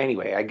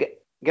 Anyway, I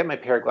get my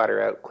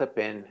paraglider out, clip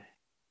in.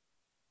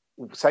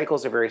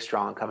 Cycles are very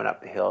strong coming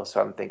up the hill, so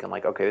I'm thinking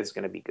like, okay, this is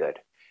going to be good.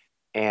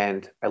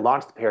 And I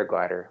launched the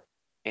paraglider,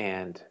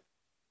 and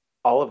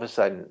all of a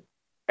sudden,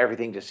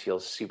 everything just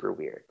feels super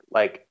weird.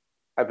 Like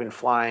I've been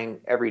flying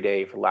every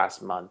day for the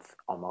last month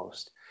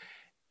almost,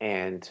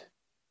 and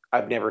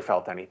I've never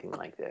felt anything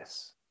like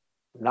this.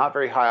 Not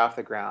very high off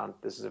the ground.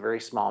 This is a very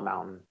small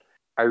mountain.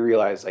 I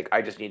realized like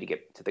I just need to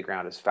get to the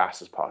ground as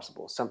fast as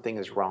possible. Something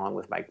is wrong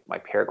with my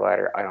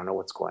paraglider. I don't know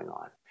what's going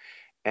on.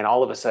 And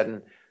all of a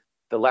sudden,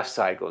 the left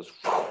side goes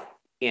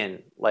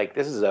in. Like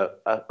this is a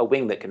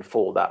wing that can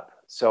fold up.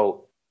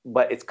 So,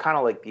 but it's kind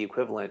of like the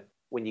equivalent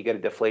when you get a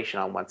deflation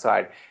on one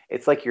side.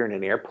 It's like you're in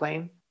an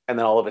airplane, and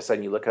then all of a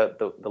sudden you look at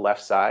the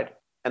left side,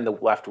 and the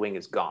left wing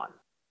is gone.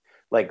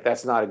 Like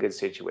that's not a good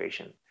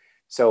situation.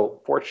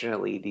 So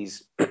fortunately,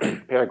 these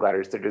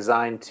paragliders, they're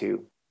designed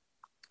to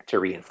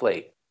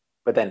reinflate.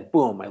 But then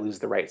boom, I lose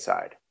the right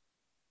side.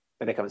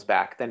 Then it comes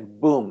back. Then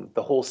boom,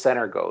 the whole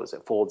center goes,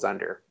 it folds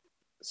under.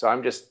 So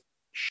I'm just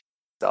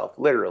myself,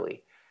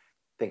 literally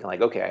thinking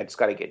like, okay, I just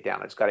got to get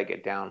down. I just got to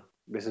get down.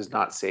 This is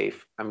not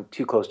safe. I'm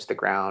too close to the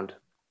ground.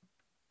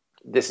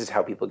 This is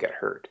how people get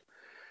hurt.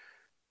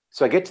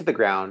 So I get to the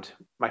ground.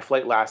 My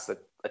flight lasts a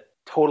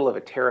total of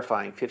a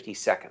terrifying 50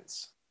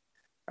 seconds.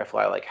 I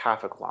fly like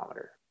half a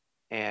kilometer,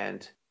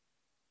 and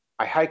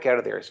I hike out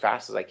of there as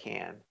fast as I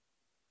can.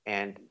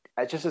 And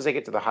just as I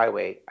get to the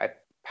highway, I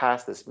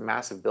pass this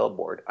massive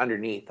billboard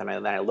underneath, and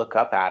then I look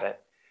up at it,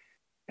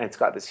 and it's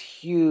got this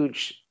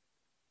huge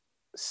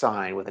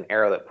sign with an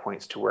arrow that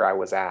points to where I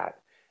was at,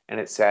 and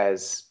it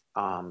says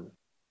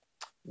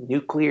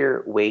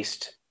nuclear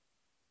waste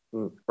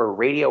or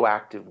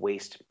radioactive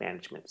waste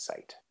management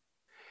site.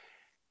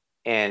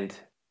 And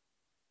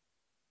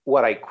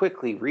what I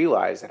quickly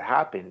realized had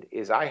happened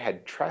is I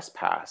had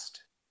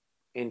trespassed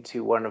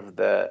into one of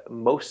the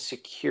most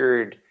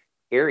secured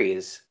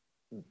areas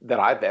that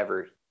I've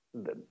ever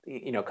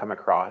come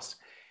across,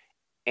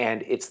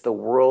 and it's the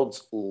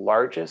world's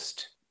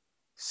largest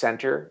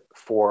center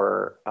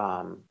for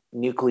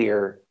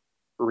nuclear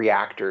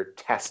reactor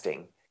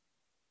testing.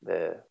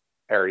 I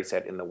already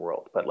said in the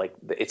world, but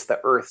it's the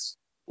Earth's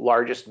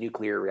largest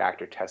nuclear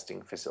reactor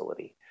testing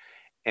facility.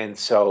 And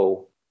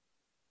so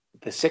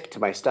the sick to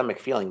my stomach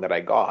feeling that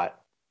I got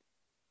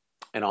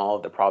and all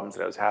of the problems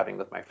that I was having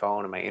with my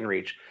phone and my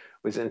inReach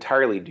was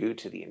entirely due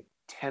to the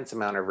intense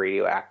amount of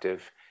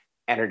radioactive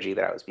energy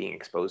that I was being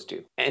exposed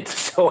to. And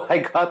so I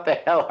got the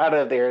hell out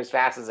of there as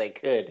fast as I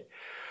could.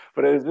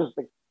 But it was just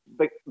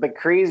the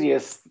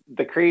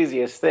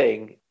craziest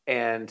thing.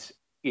 And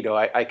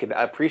I can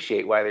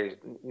appreciate why there's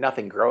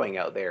nothing growing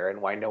out there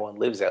and why no one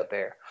lives out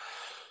there.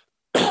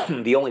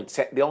 The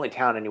only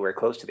town anywhere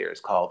close to there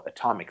is called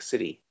Atomic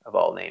City, of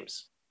all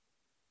names.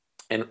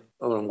 And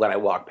when I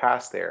walked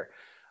past there,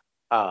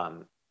 I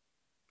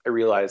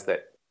realized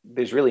that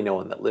there's really no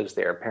one that lives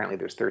there. Apparently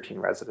there's 13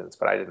 residents,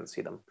 but I didn't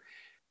see them.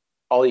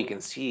 All you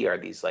can see are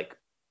these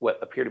what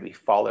appear to be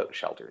fallout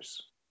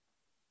shelters,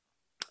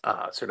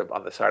 sort of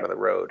on the side of the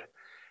road,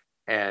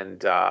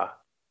 and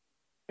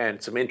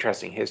some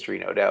interesting history,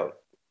 no doubt.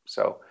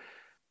 So,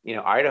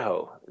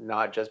 Idaho,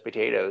 not just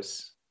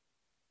potatoes.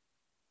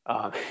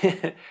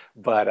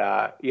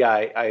 But yeah,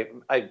 I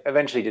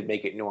eventually did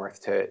make it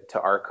north to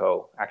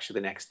Arco, actually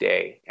the next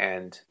day,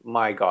 and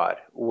my God,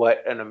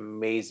 what an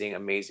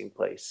amazing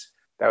place.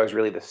 That was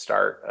really the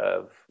start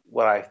of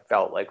what I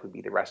felt like would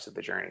be the rest of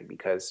the journey,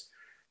 because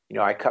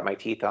I cut my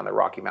teeth on the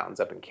Rocky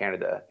Mountains up in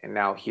Canada, and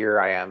now here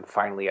I am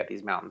finally at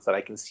these mountains that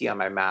I can see on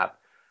my map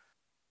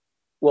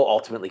will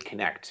ultimately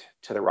connect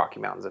to the Rocky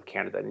Mountains of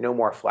Canada. No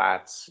more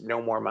flats,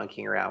 no more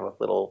monkeying around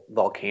with little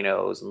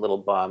volcanoes and little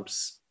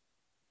bumps,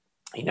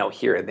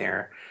 here and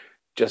there,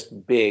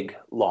 just big,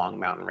 long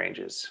mountain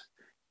ranges.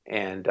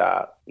 And,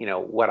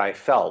 what I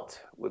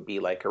felt would be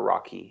like a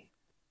rocky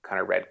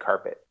kind of red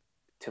carpet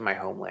to my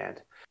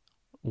homeland.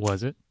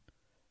 Was it?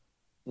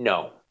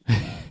 No,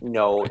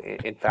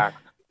 in fact,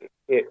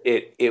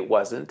 it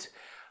wasn't.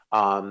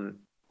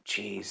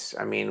 Geez,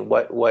 I mean,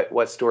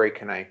 what story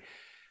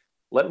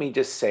let me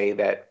just say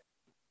that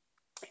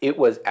it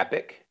was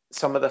epic.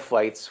 Some of the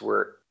flights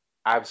were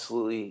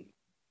absolutely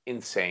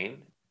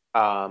insane.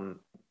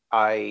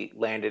 I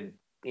landed,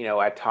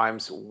 at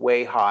times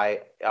way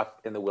high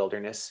up in the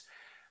wilderness,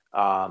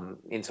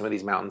 in some of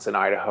these mountains in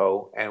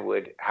Idaho, and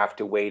would have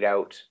to wait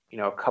out,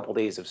 a couple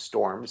days of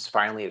storms.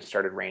 Finally, it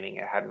started raining.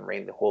 It hadn't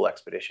rained the whole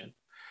expedition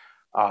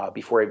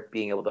before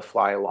being able to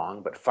fly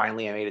along. But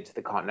finally, I made it to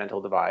the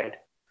Continental Divide.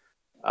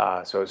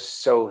 So I was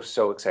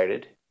so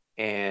excited.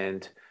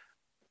 And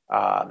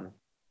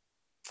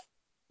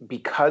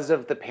because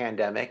of the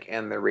pandemic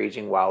and the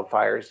raging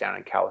wildfires down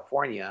in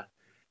California,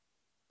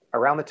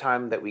 around the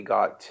time that we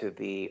got to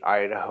the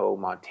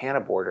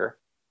Idaho-Montana border,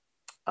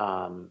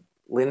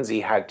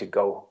 Lindsay had to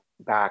go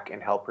back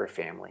and help her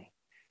family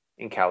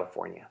in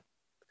California.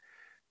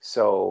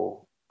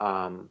 So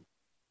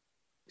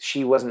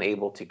she wasn't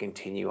able to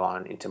continue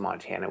on into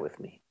Montana with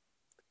me.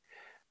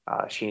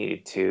 She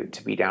needed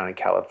to be down in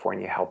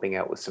California helping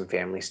out with some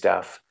family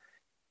stuff,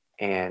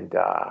 and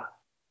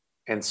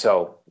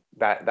so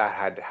that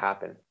had to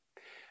happen.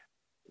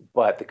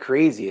 But the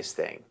craziest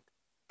thing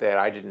that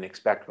I didn't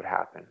expect would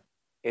happen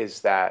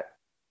is that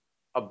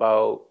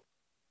about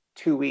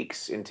 2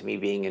 weeks into me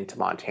being into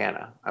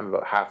Montana, I'm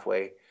about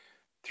halfway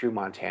through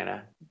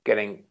Montana,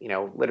 getting,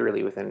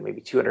 literally within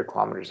maybe 200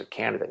 kilometers of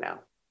Canada now.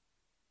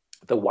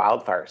 The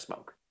wildfire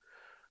smoke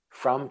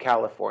from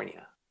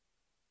California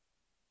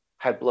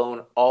had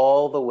blown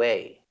all the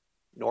way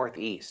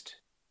northeast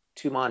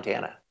to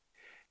Montana.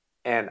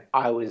 And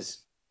I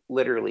was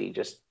literally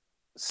just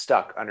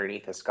stuck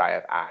underneath a sky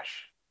of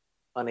ash,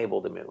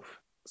 unable to move,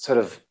 sort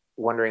of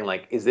wondering,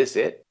 like, is this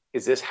it?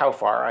 Is this how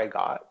far I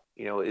got?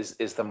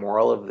 Is the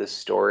moral of this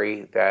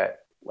story that,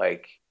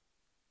 like,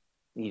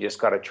 you just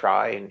got to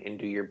try and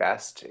do your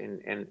best?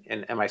 And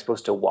am I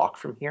supposed to walk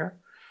from here?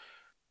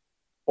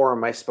 Or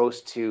am I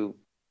supposed to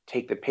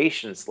take the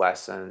patience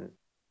lesson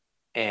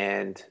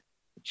and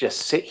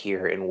just sit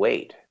here and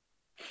wait?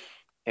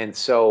 And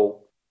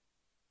so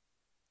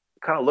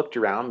kind of looked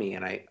around me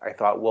and I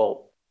thought,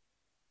 well,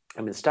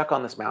 I've been stuck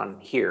on this mountain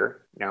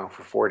here now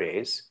for 4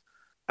 days.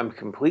 I'm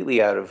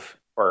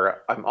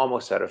I'm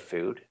almost out of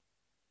food.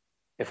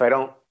 If I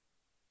don't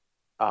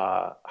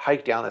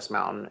hike down this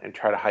mountain and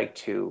try to hike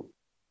to,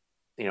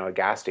 a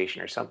gas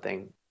station or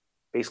something,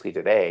 basically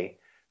today,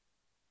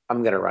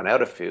 I'm going to run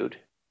out of food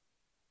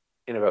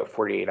in about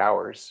 48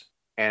 hours.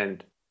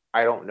 And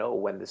I don't know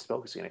when the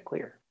smoke is going to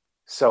clear.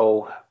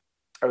 So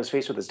I was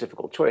faced with this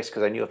difficult choice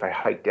because I knew if I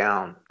hiked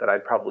down that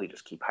I'd probably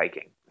just keep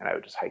hiking and I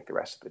would just hike the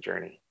rest of the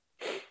journey.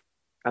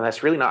 And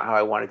that's really not how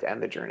I wanted to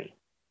end the journey.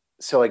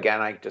 So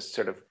again, I just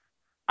sort of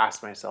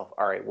asked myself,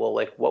 all right, well,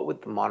 like, what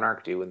would the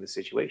Monarch do in this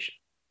situation?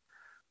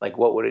 Like,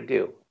 what would it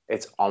do?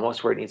 It's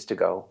almost where it needs to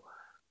go,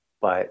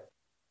 but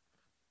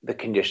the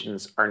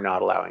conditions are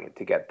not allowing it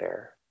to get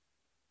there.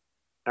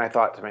 And I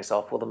thought to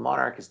myself, well, the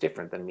Monarch is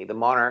different than me. The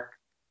Monarch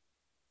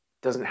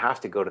doesn't have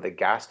to go to the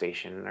gas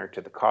station or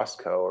to the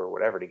Costco or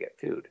whatever to get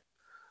food.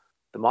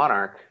 The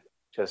Monarch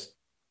just,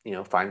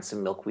 finds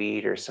some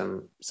milkweed or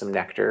some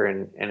nectar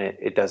and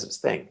it does its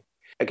thing.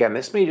 Again,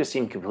 this may just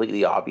seem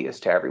completely obvious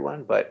to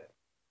everyone, but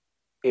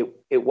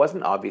it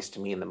wasn't obvious to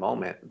me in the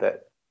moment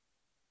that,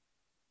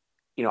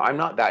 I'm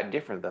not that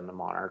different than the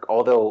Monarch,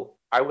 although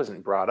I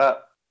wasn't brought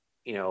up,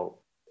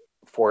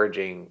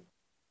 foraging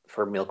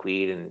for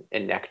milkweed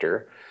and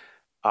nectar.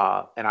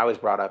 And I was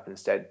brought up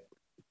instead,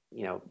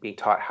 being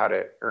taught how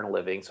to earn a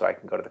living so I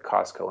can go to the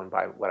Costco and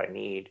buy what I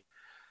need.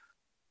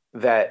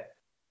 That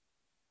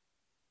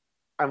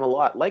I'm a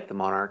lot like the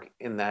Monarch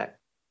in that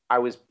I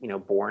was,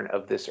 born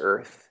of this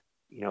earth,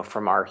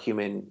 from our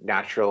human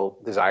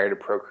natural desire to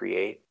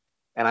procreate.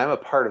 And I'm a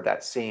part of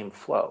that same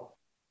flow.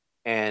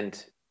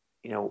 And,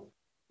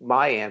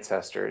 my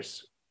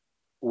ancestors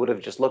would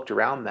have just looked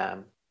around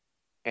them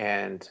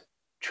and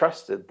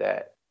trusted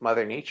that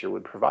Mother Nature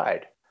would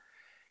provide.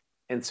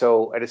 And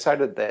so I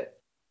decided that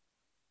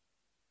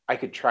I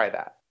could try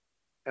that.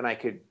 And I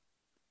could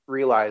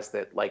realize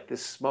that, like,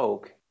 this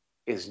smoke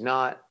is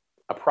not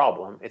a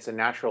problem. It's a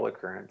natural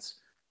occurrence.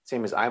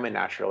 Same as I'm a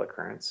natural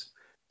occurrence.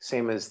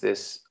 Same as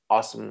this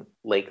awesome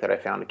lake that I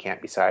found at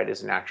Camp Beside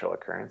is a natural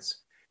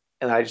occurrence.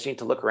 And I just need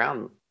to look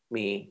around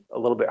me a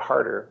little bit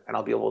harder and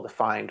I'll be able to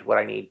find what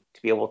I need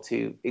to be able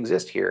to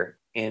exist here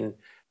in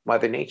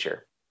Mother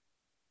Nature.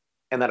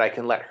 And that I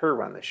can let her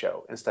run the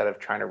show instead of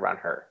trying to run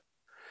her.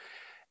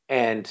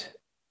 And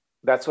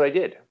that's what I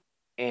did.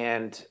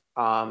 And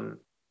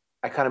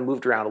I kind of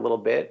moved around a little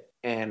bit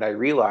and I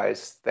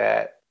realized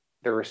that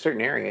there were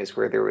certain areas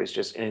where there was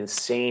just an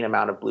insane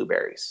amount of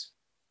blueberries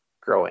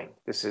growing.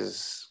 This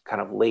is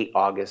kind of late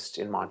August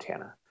in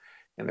Montana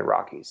in the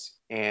Rockies.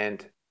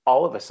 And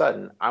all of a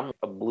sudden, I'm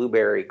a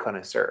blueberry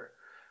connoisseur.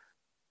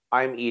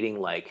 I'm eating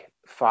like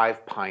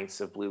 5 pints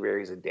of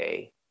blueberries a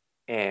day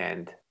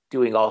and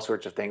doing all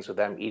sorts of things with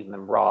them, eating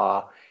them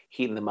raw,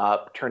 heating them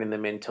up, turning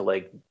them into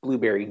like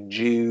blueberry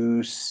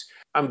juice.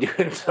 I'm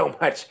doing so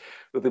much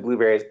with the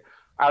blueberries.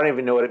 I don't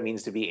even know what it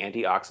means to be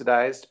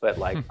antioxidized, but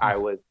like I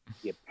was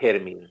the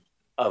epitome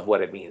of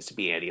what it means to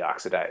be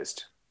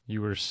antioxidized.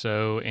 You were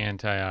so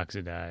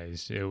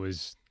antioxidized. It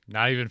was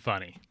not even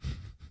funny.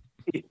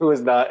 It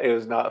was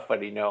not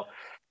funny, no.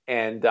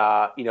 And,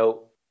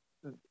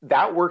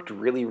 that worked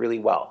really, really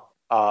well,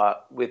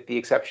 with the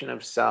exception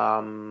of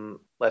some,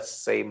 let's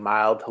say,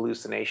 mild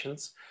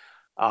hallucinations.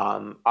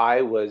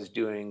 I was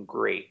doing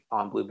great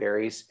on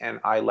blueberries, and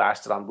I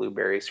lasted on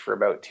blueberries for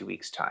about 2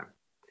 weeks' time.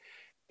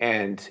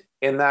 And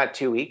in that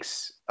 2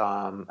 weeks,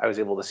 I was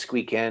able to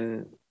squeak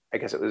in, I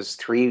guess it was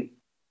 3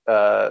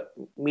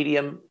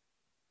 medium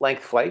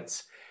length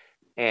flights.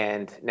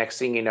 And next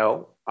thing you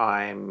know,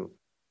 I'm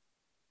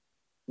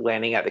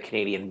landing at the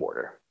Canadian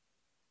border.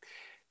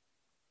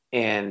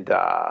 And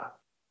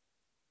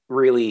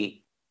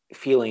really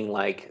feeling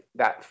like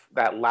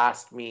that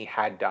last me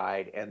had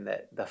died, and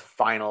that the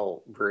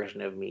final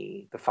version of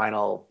me, the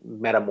final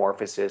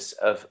metamorphosis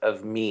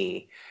of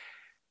me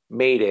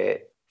made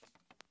it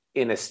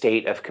in a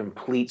state of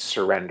complete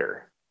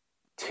surrender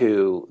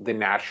to the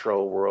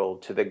natural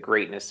world, to the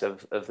greatness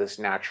of this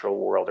natural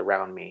world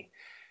around me,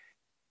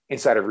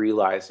 instead of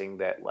realizing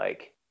that,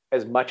 like,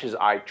 as much as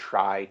I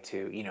try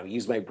to,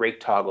 use my brake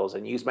toggles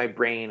and use my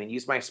brain and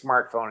use my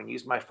smartphone and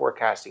use my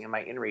forecasting and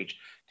my inReach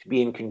to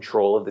be in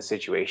control of the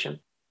situation,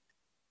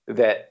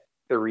 that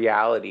the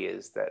reality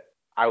is that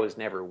I was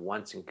never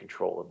once in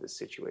control of this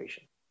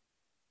situation.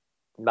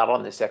 Not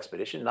on this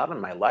expedition, not in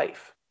my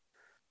life.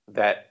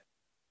 That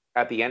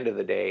at the end of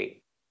the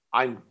day,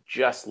 I'm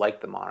just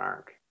like the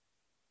Monarch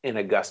in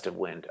a gust of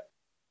wind.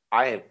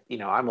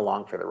 I'm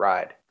along for the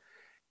ride.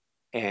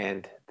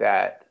 And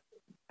that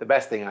the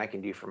best thing I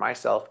can do for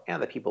myself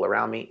and the people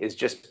around me is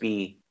just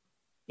be,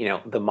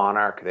 the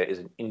Monarch that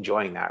is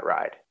enjoying that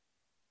ride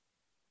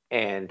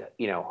and,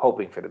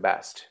 hoping for the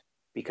best,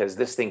 because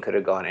this thing could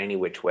have gone any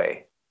which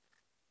way.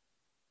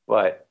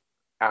 But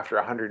after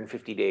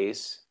 150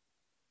 days,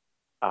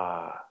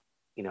 a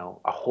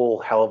whole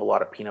hell of a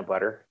lot of peanut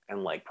butter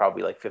and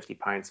probably 50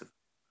 pints of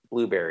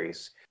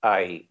blueberries,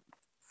 I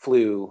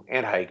flew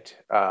and hiked,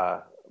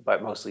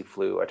 but mostly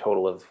flew a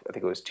total of, I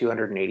think it was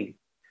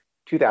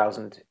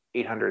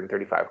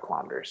 2,835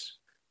 kilometers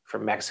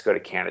from Mexico to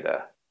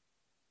Canada.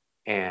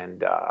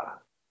 And I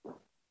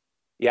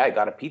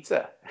got a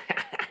pizza.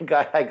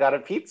 I got a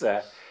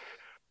pizza.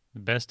 The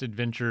best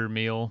adventure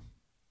meal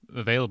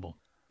available.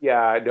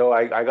 Yeah, no,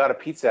 I got a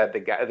pizza at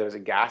there was a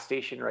gas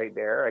station right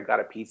there. I got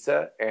a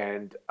pizza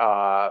and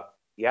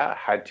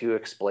had to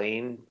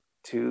explain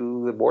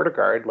to the border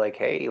guard,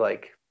 hey,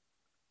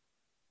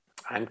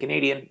 I'm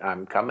Canadian.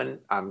 I'm coming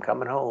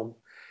home.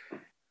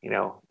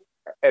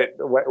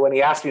 When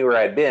he asked me where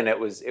I'd been, it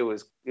was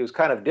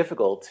kind of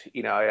difficult.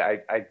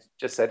 I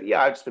just said,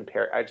 yeah, I've just been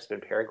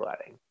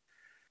paragliding.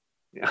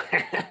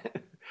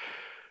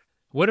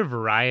 What a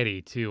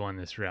variety too on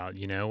this route.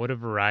 What a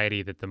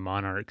variety that the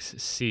Monarchs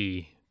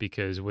see,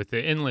 because with the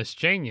endless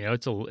chain,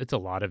 it's a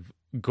lot of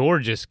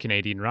gorgeous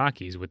Canadian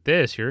Rockies. With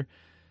this, you're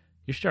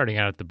starting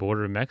out at the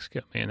border of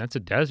Mexico, man. That's a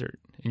desert,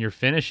 and you're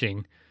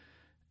finishing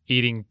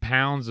eating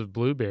pounds of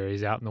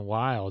blueberries out in the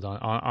wild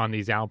on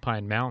these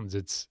alpine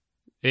mountains.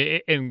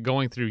 And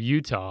going through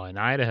Utah and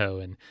Idaho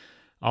and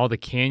all the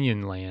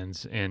canyon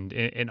lands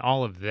and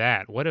all of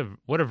that. What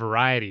a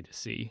variety to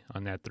see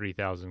on that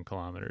 3,000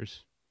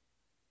 kilometers.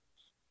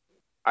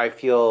 I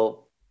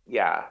feel,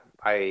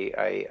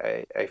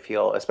 I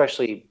feel,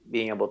 especially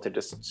being able to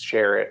just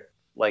share it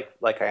like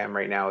I am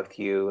right now with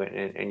you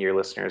and your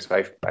listeners.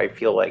 I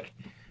feel like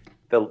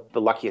the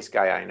luckiest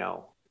guy I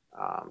know,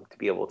 to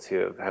be able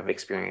to have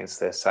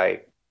experienced this.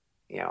 I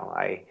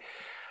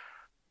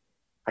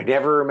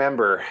never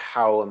remember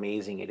how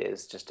amazing it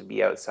is just to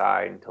be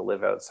outside and to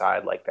live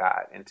outside like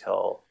that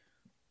until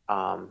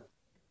I'm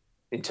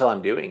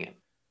doing it,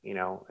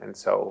 and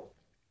so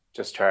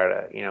just try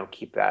to,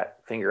 keep that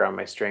finger on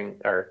my string,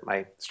 or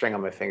my string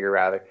on my finger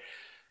rather,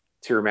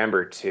 to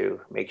remember to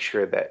make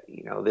sure that,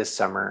 this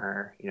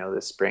summer,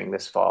 this spring,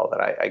 this fall,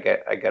 that I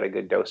get a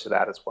good dose of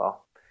that as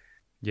well.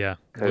 Yeah.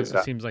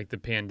 It seems like the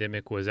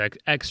pandemic was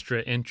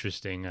extra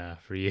interesting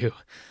for you.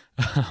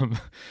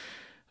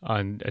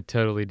 On a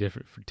totally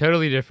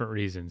different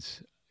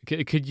reasons.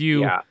 Could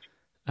you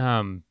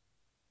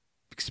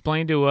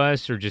explain to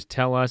us, or just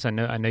tell us? I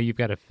know you've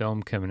got a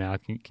film coming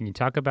out. Can you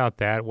talk about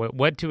that?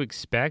 What to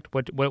expect?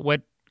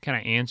 What kind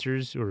of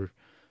answers or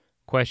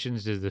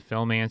questions does the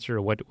film answer,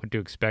 or what to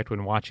expect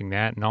when watching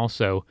that? And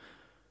also,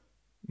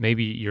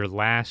 maybe your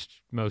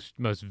last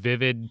most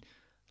vivid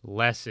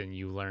lesson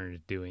you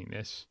learned doing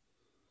this.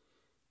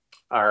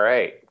 All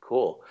right,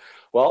 cool.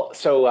 Well,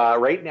 so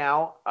right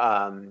now,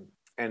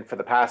 and for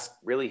the past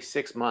really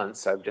 6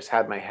 months, I've just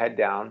had my head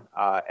down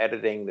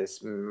editing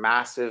this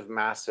massive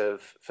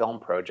film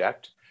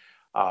project.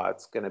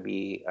 It's going to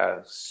be a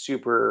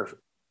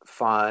super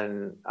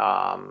fun,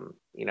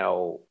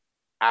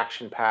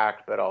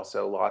 action-packed, but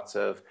also lots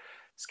of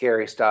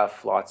scary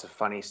stuff, lots of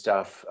funny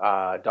stuff,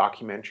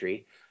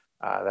 documentary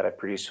that I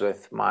produced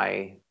with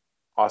my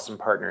awesome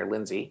partner,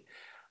 Lindsay.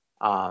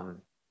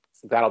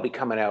 That'll be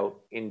coming out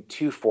in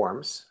 2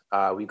 forms.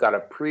 We've got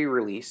a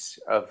pre-release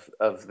of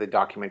the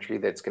documentary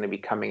that's going to be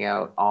coming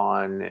out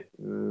on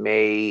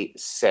May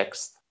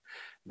 6th.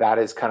 That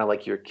is kind of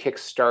like your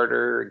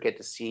Kickstarter, get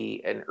to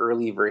see an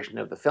early version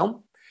of the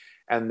film.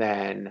 And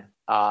then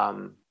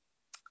all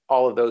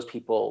of those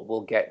people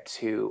will get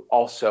to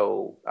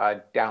also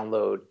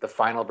download the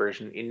final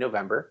version in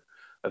November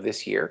of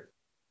this year.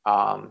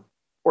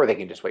 Or they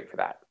can just wait for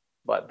that,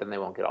 but then they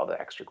won't get all the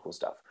extra cool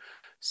stuff.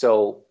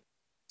 So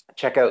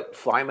check out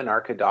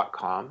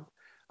flymonarca.com.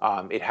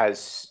 It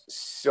has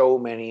so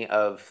many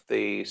of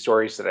the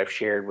stories that I've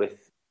shared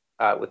with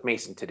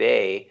Mason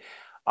today,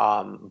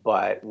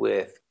 but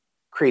with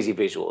crazy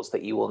visuals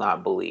that you will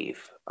not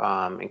believe,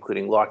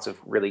 including lots of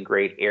really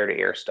great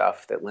air-to-air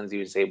stuff that Lindsay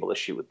was able to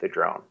shoot with the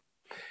drone,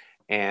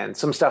 and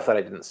some stuff that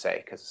I didn't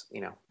say because,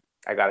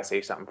 I got to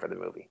save something for the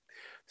movie.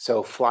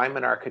 So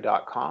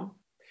flymonarca.com.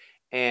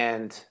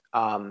 And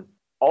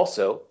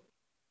also,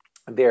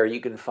 there you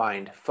can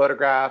find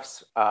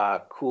photographs,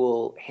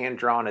 cool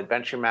hand-drawn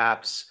adventure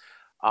maps,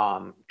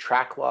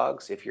 track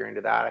logs, if you're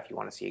into that, if you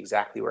want to see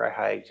exactly where I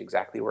hiked,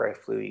 exactly where I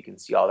flew, you can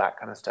see all that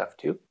kind of stuff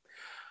too.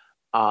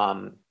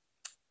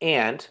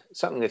 And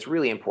something that's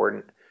really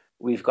important,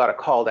 we've got a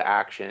call to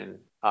action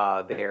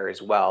there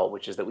as well,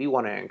 which is that we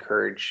want to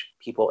encourage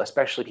people,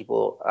 especially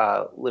people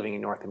living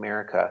in North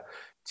America,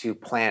 to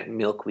plant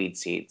milkweed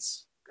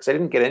seeds. Because I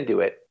didn't get into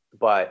it,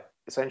 but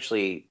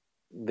essentially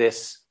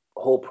this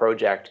whole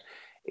project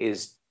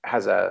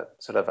has a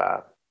sort of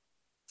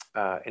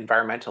a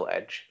environmental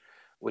edge,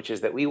 which is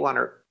that we want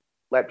to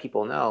let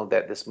people know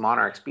that this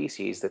monarch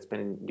species that's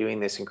been doing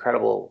this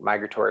incredible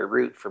migratory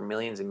route for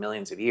millions and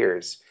millions of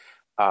years,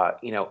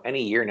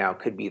 any year now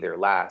could be their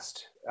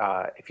last.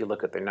 If you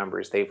look at their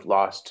numbers, they've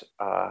lost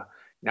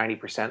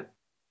 90%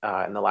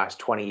 in the last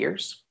 20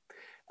 years.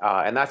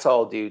 And that's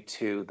all due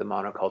to the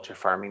monoculture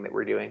farming that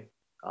we're doing,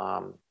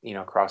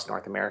 across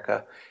North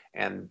America,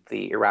 and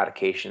the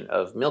eradication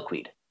of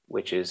milkweed,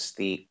 which is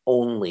the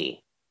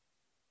only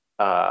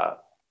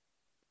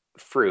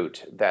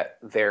fruit that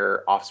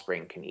their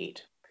offspring can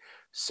eat.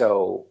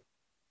 So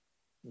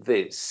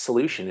the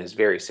solution is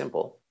very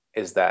simple,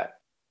 is that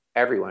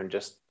everyone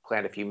just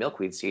plant a few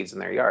milkweed seeds in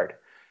their yard.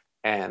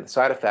 And the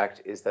side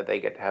effect is that they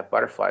get to have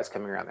butterflies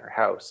coming around their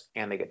house,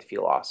 and they get to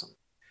feel awesome.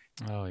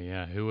 Oh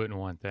yeah, who wouldn't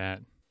want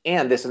that?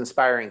 And this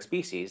inspiring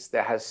species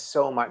that has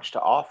so much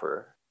to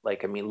offer.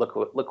 Like, I mean, look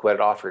what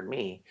it offered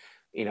me.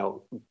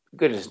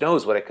 Goodness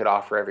knows what it could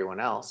offer everyone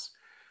else.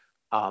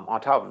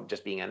 On top of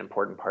just being an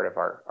important part of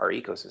our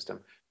ecosystem,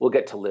 we'll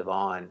get to live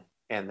on,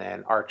 and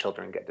then our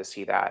children get to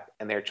see that,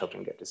 and their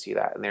children get to see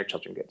that, and their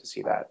children get to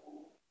see that.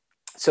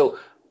 So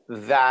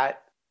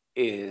that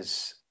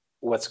is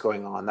what's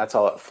going on. That's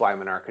all at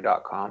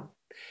flymonarca.com.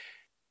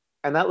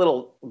 And that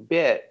little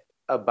bit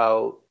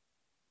about,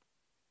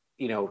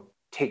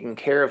 taking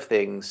care of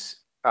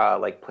things,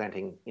 like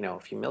planting, a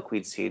few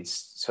milkweed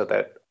seeds so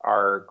that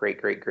our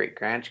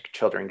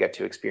great-great-great-grandchildren get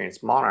to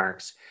experience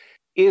monarchs,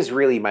 is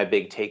really my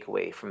big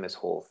takeaway from this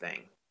whole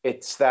thing.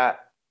 It's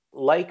that,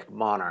 like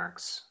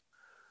monarchs,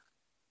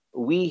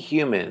 we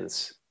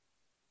humans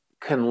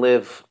can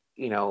live,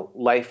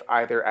 life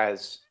either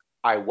as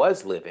I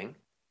was living,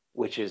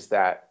 which is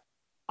that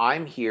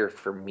I'm here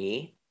for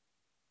me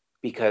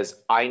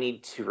because I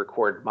need to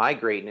record my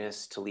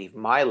greatness to leave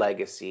my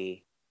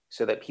legacy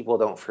so that people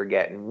don't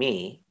forget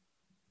me.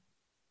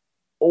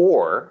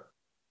 Or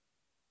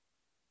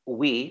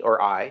we,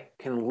 or I,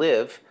 can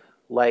live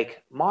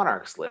like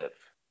monarchs live,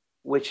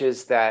 which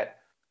is that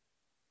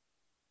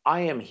I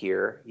am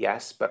here,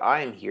 yes, but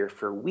I am here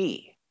for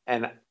we.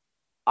 And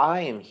I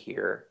am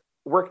here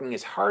working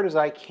as hard as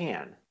I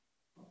can.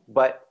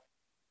 But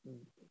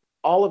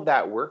all of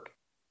that work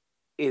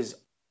is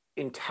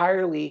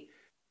entirely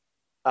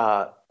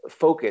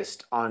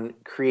focused on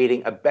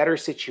creating a better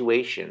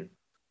situation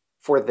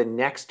for the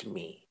next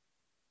me.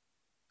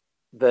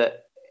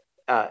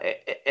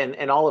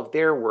 And all of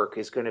their work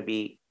is going to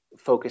be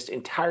focused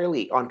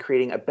entirely on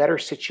creating a better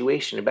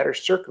situation, a better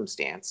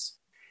circumstance.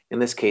 In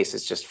this case,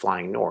 it's just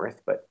flying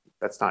north, but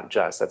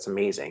that's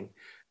amazing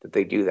that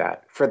they do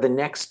that for the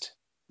next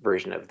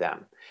version of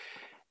them.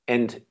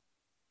 And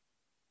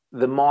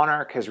the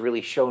monarch has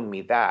really shown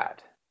me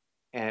that,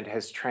 and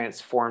has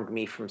transformed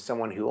me from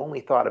someone who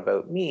only thought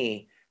about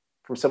me,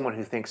 from someone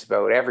who thinks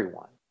about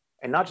everyone.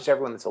 And not just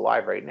everyone that's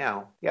alive right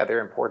now. Yeah, they're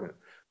important.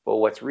 But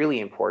what's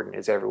really important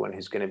is everyone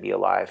who's going to be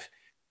alive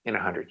in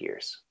 100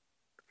 years.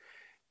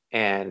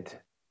 And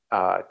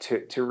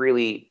to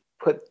really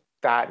put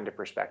that into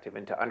perspective,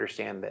 and to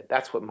understand that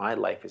that's what my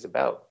life is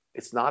about.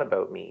 It's not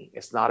about me.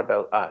 It's not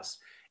about us.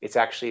 It's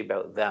actually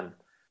about them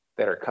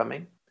that are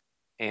coming.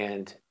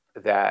 And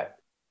that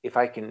if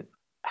I can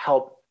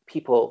help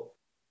people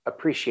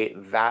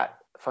appreciate that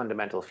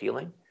fundamental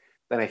feeling,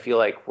 then I feel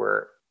like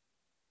we're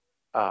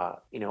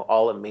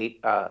all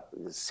a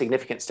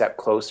significant step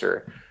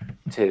closer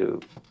to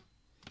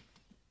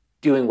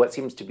doing what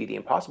seems to be the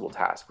impossible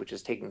task, which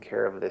is taking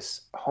care of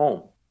this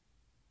home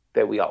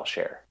that we all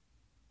share.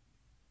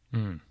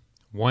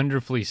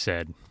 Wonderfully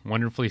said.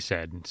 Wonderfully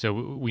said. So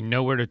we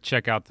know where to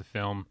check out the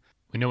film.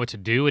 We know what to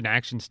do, an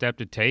action step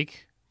to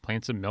take.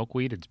 Plant some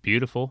milkweed. It's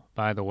beautiful,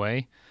 by the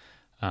way.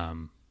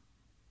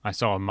 I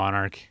saw a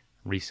monarch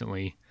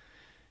recently,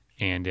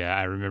 and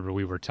I remember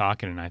we were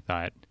talking, and I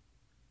thought,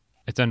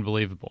 it's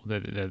unbelievable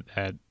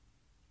that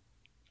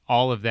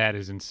all of that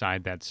is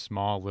inside that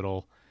small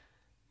little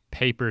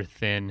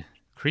paper-thin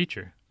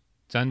creature.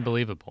 It's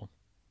unbelievable.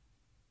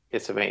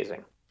 It's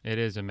amazing. It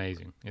is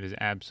amazing. It is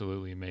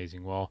absolutely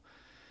amazing. Well,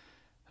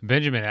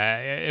 Benjamin,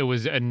 it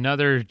was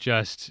another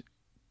just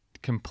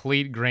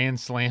complete grand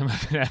slam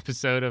of an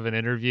episode of an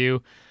interview.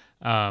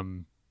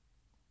 I'm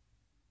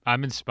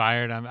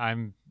inspired.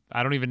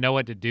 I don't even know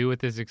what to do with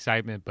this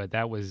excitement, but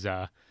that was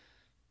I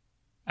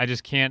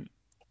just can't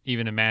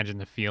even imagine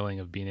the feeling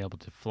of being able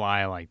to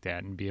fly like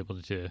that and be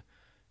able to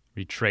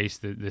retrace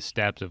the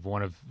steps of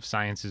one of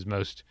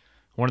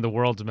the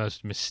world's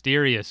most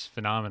mysterious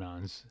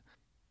phenomenons.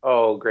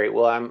 Oh, great.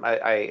 Well,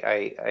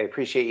 I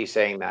appreciate you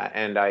saying that.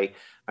 And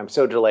I'm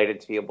so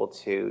delighted to be able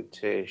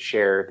to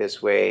share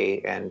this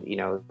way, and,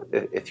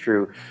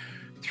 through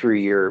through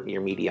your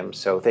medium.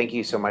 So thank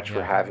you so much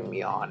for having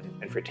me on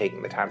and for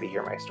taking the time to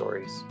hear my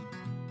stories.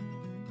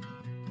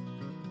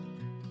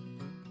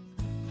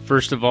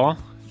 First of all,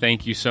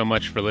 thank you so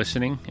much for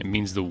listening. It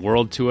means the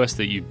world to us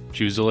that you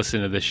choose to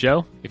listen to the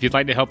show. If you'd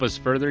like to help us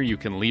further, you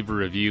can leave a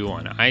review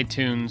on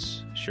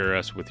iTunes, share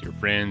us with your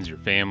friends, your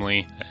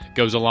family. It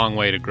goes a long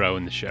way to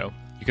growing the show.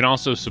 You can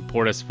also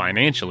support us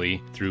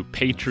financially through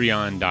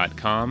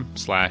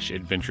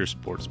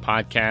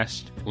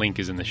patreon.com/adventuresportspodcast. Link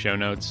is in the show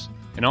notes.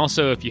 And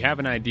also, if you have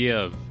an idea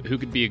of who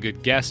could be a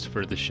good guest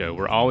for the show,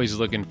 we're always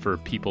looking for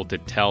people to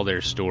tell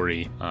their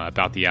story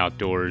about the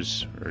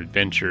outdoors or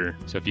adventure.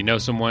 So if you know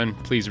someone,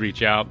 please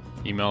reach out.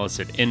 Email us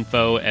at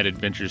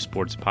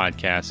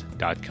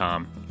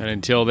info@adventuresportspodcast.com. And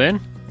until then,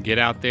 get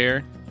out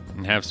there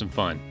and have some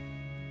fun.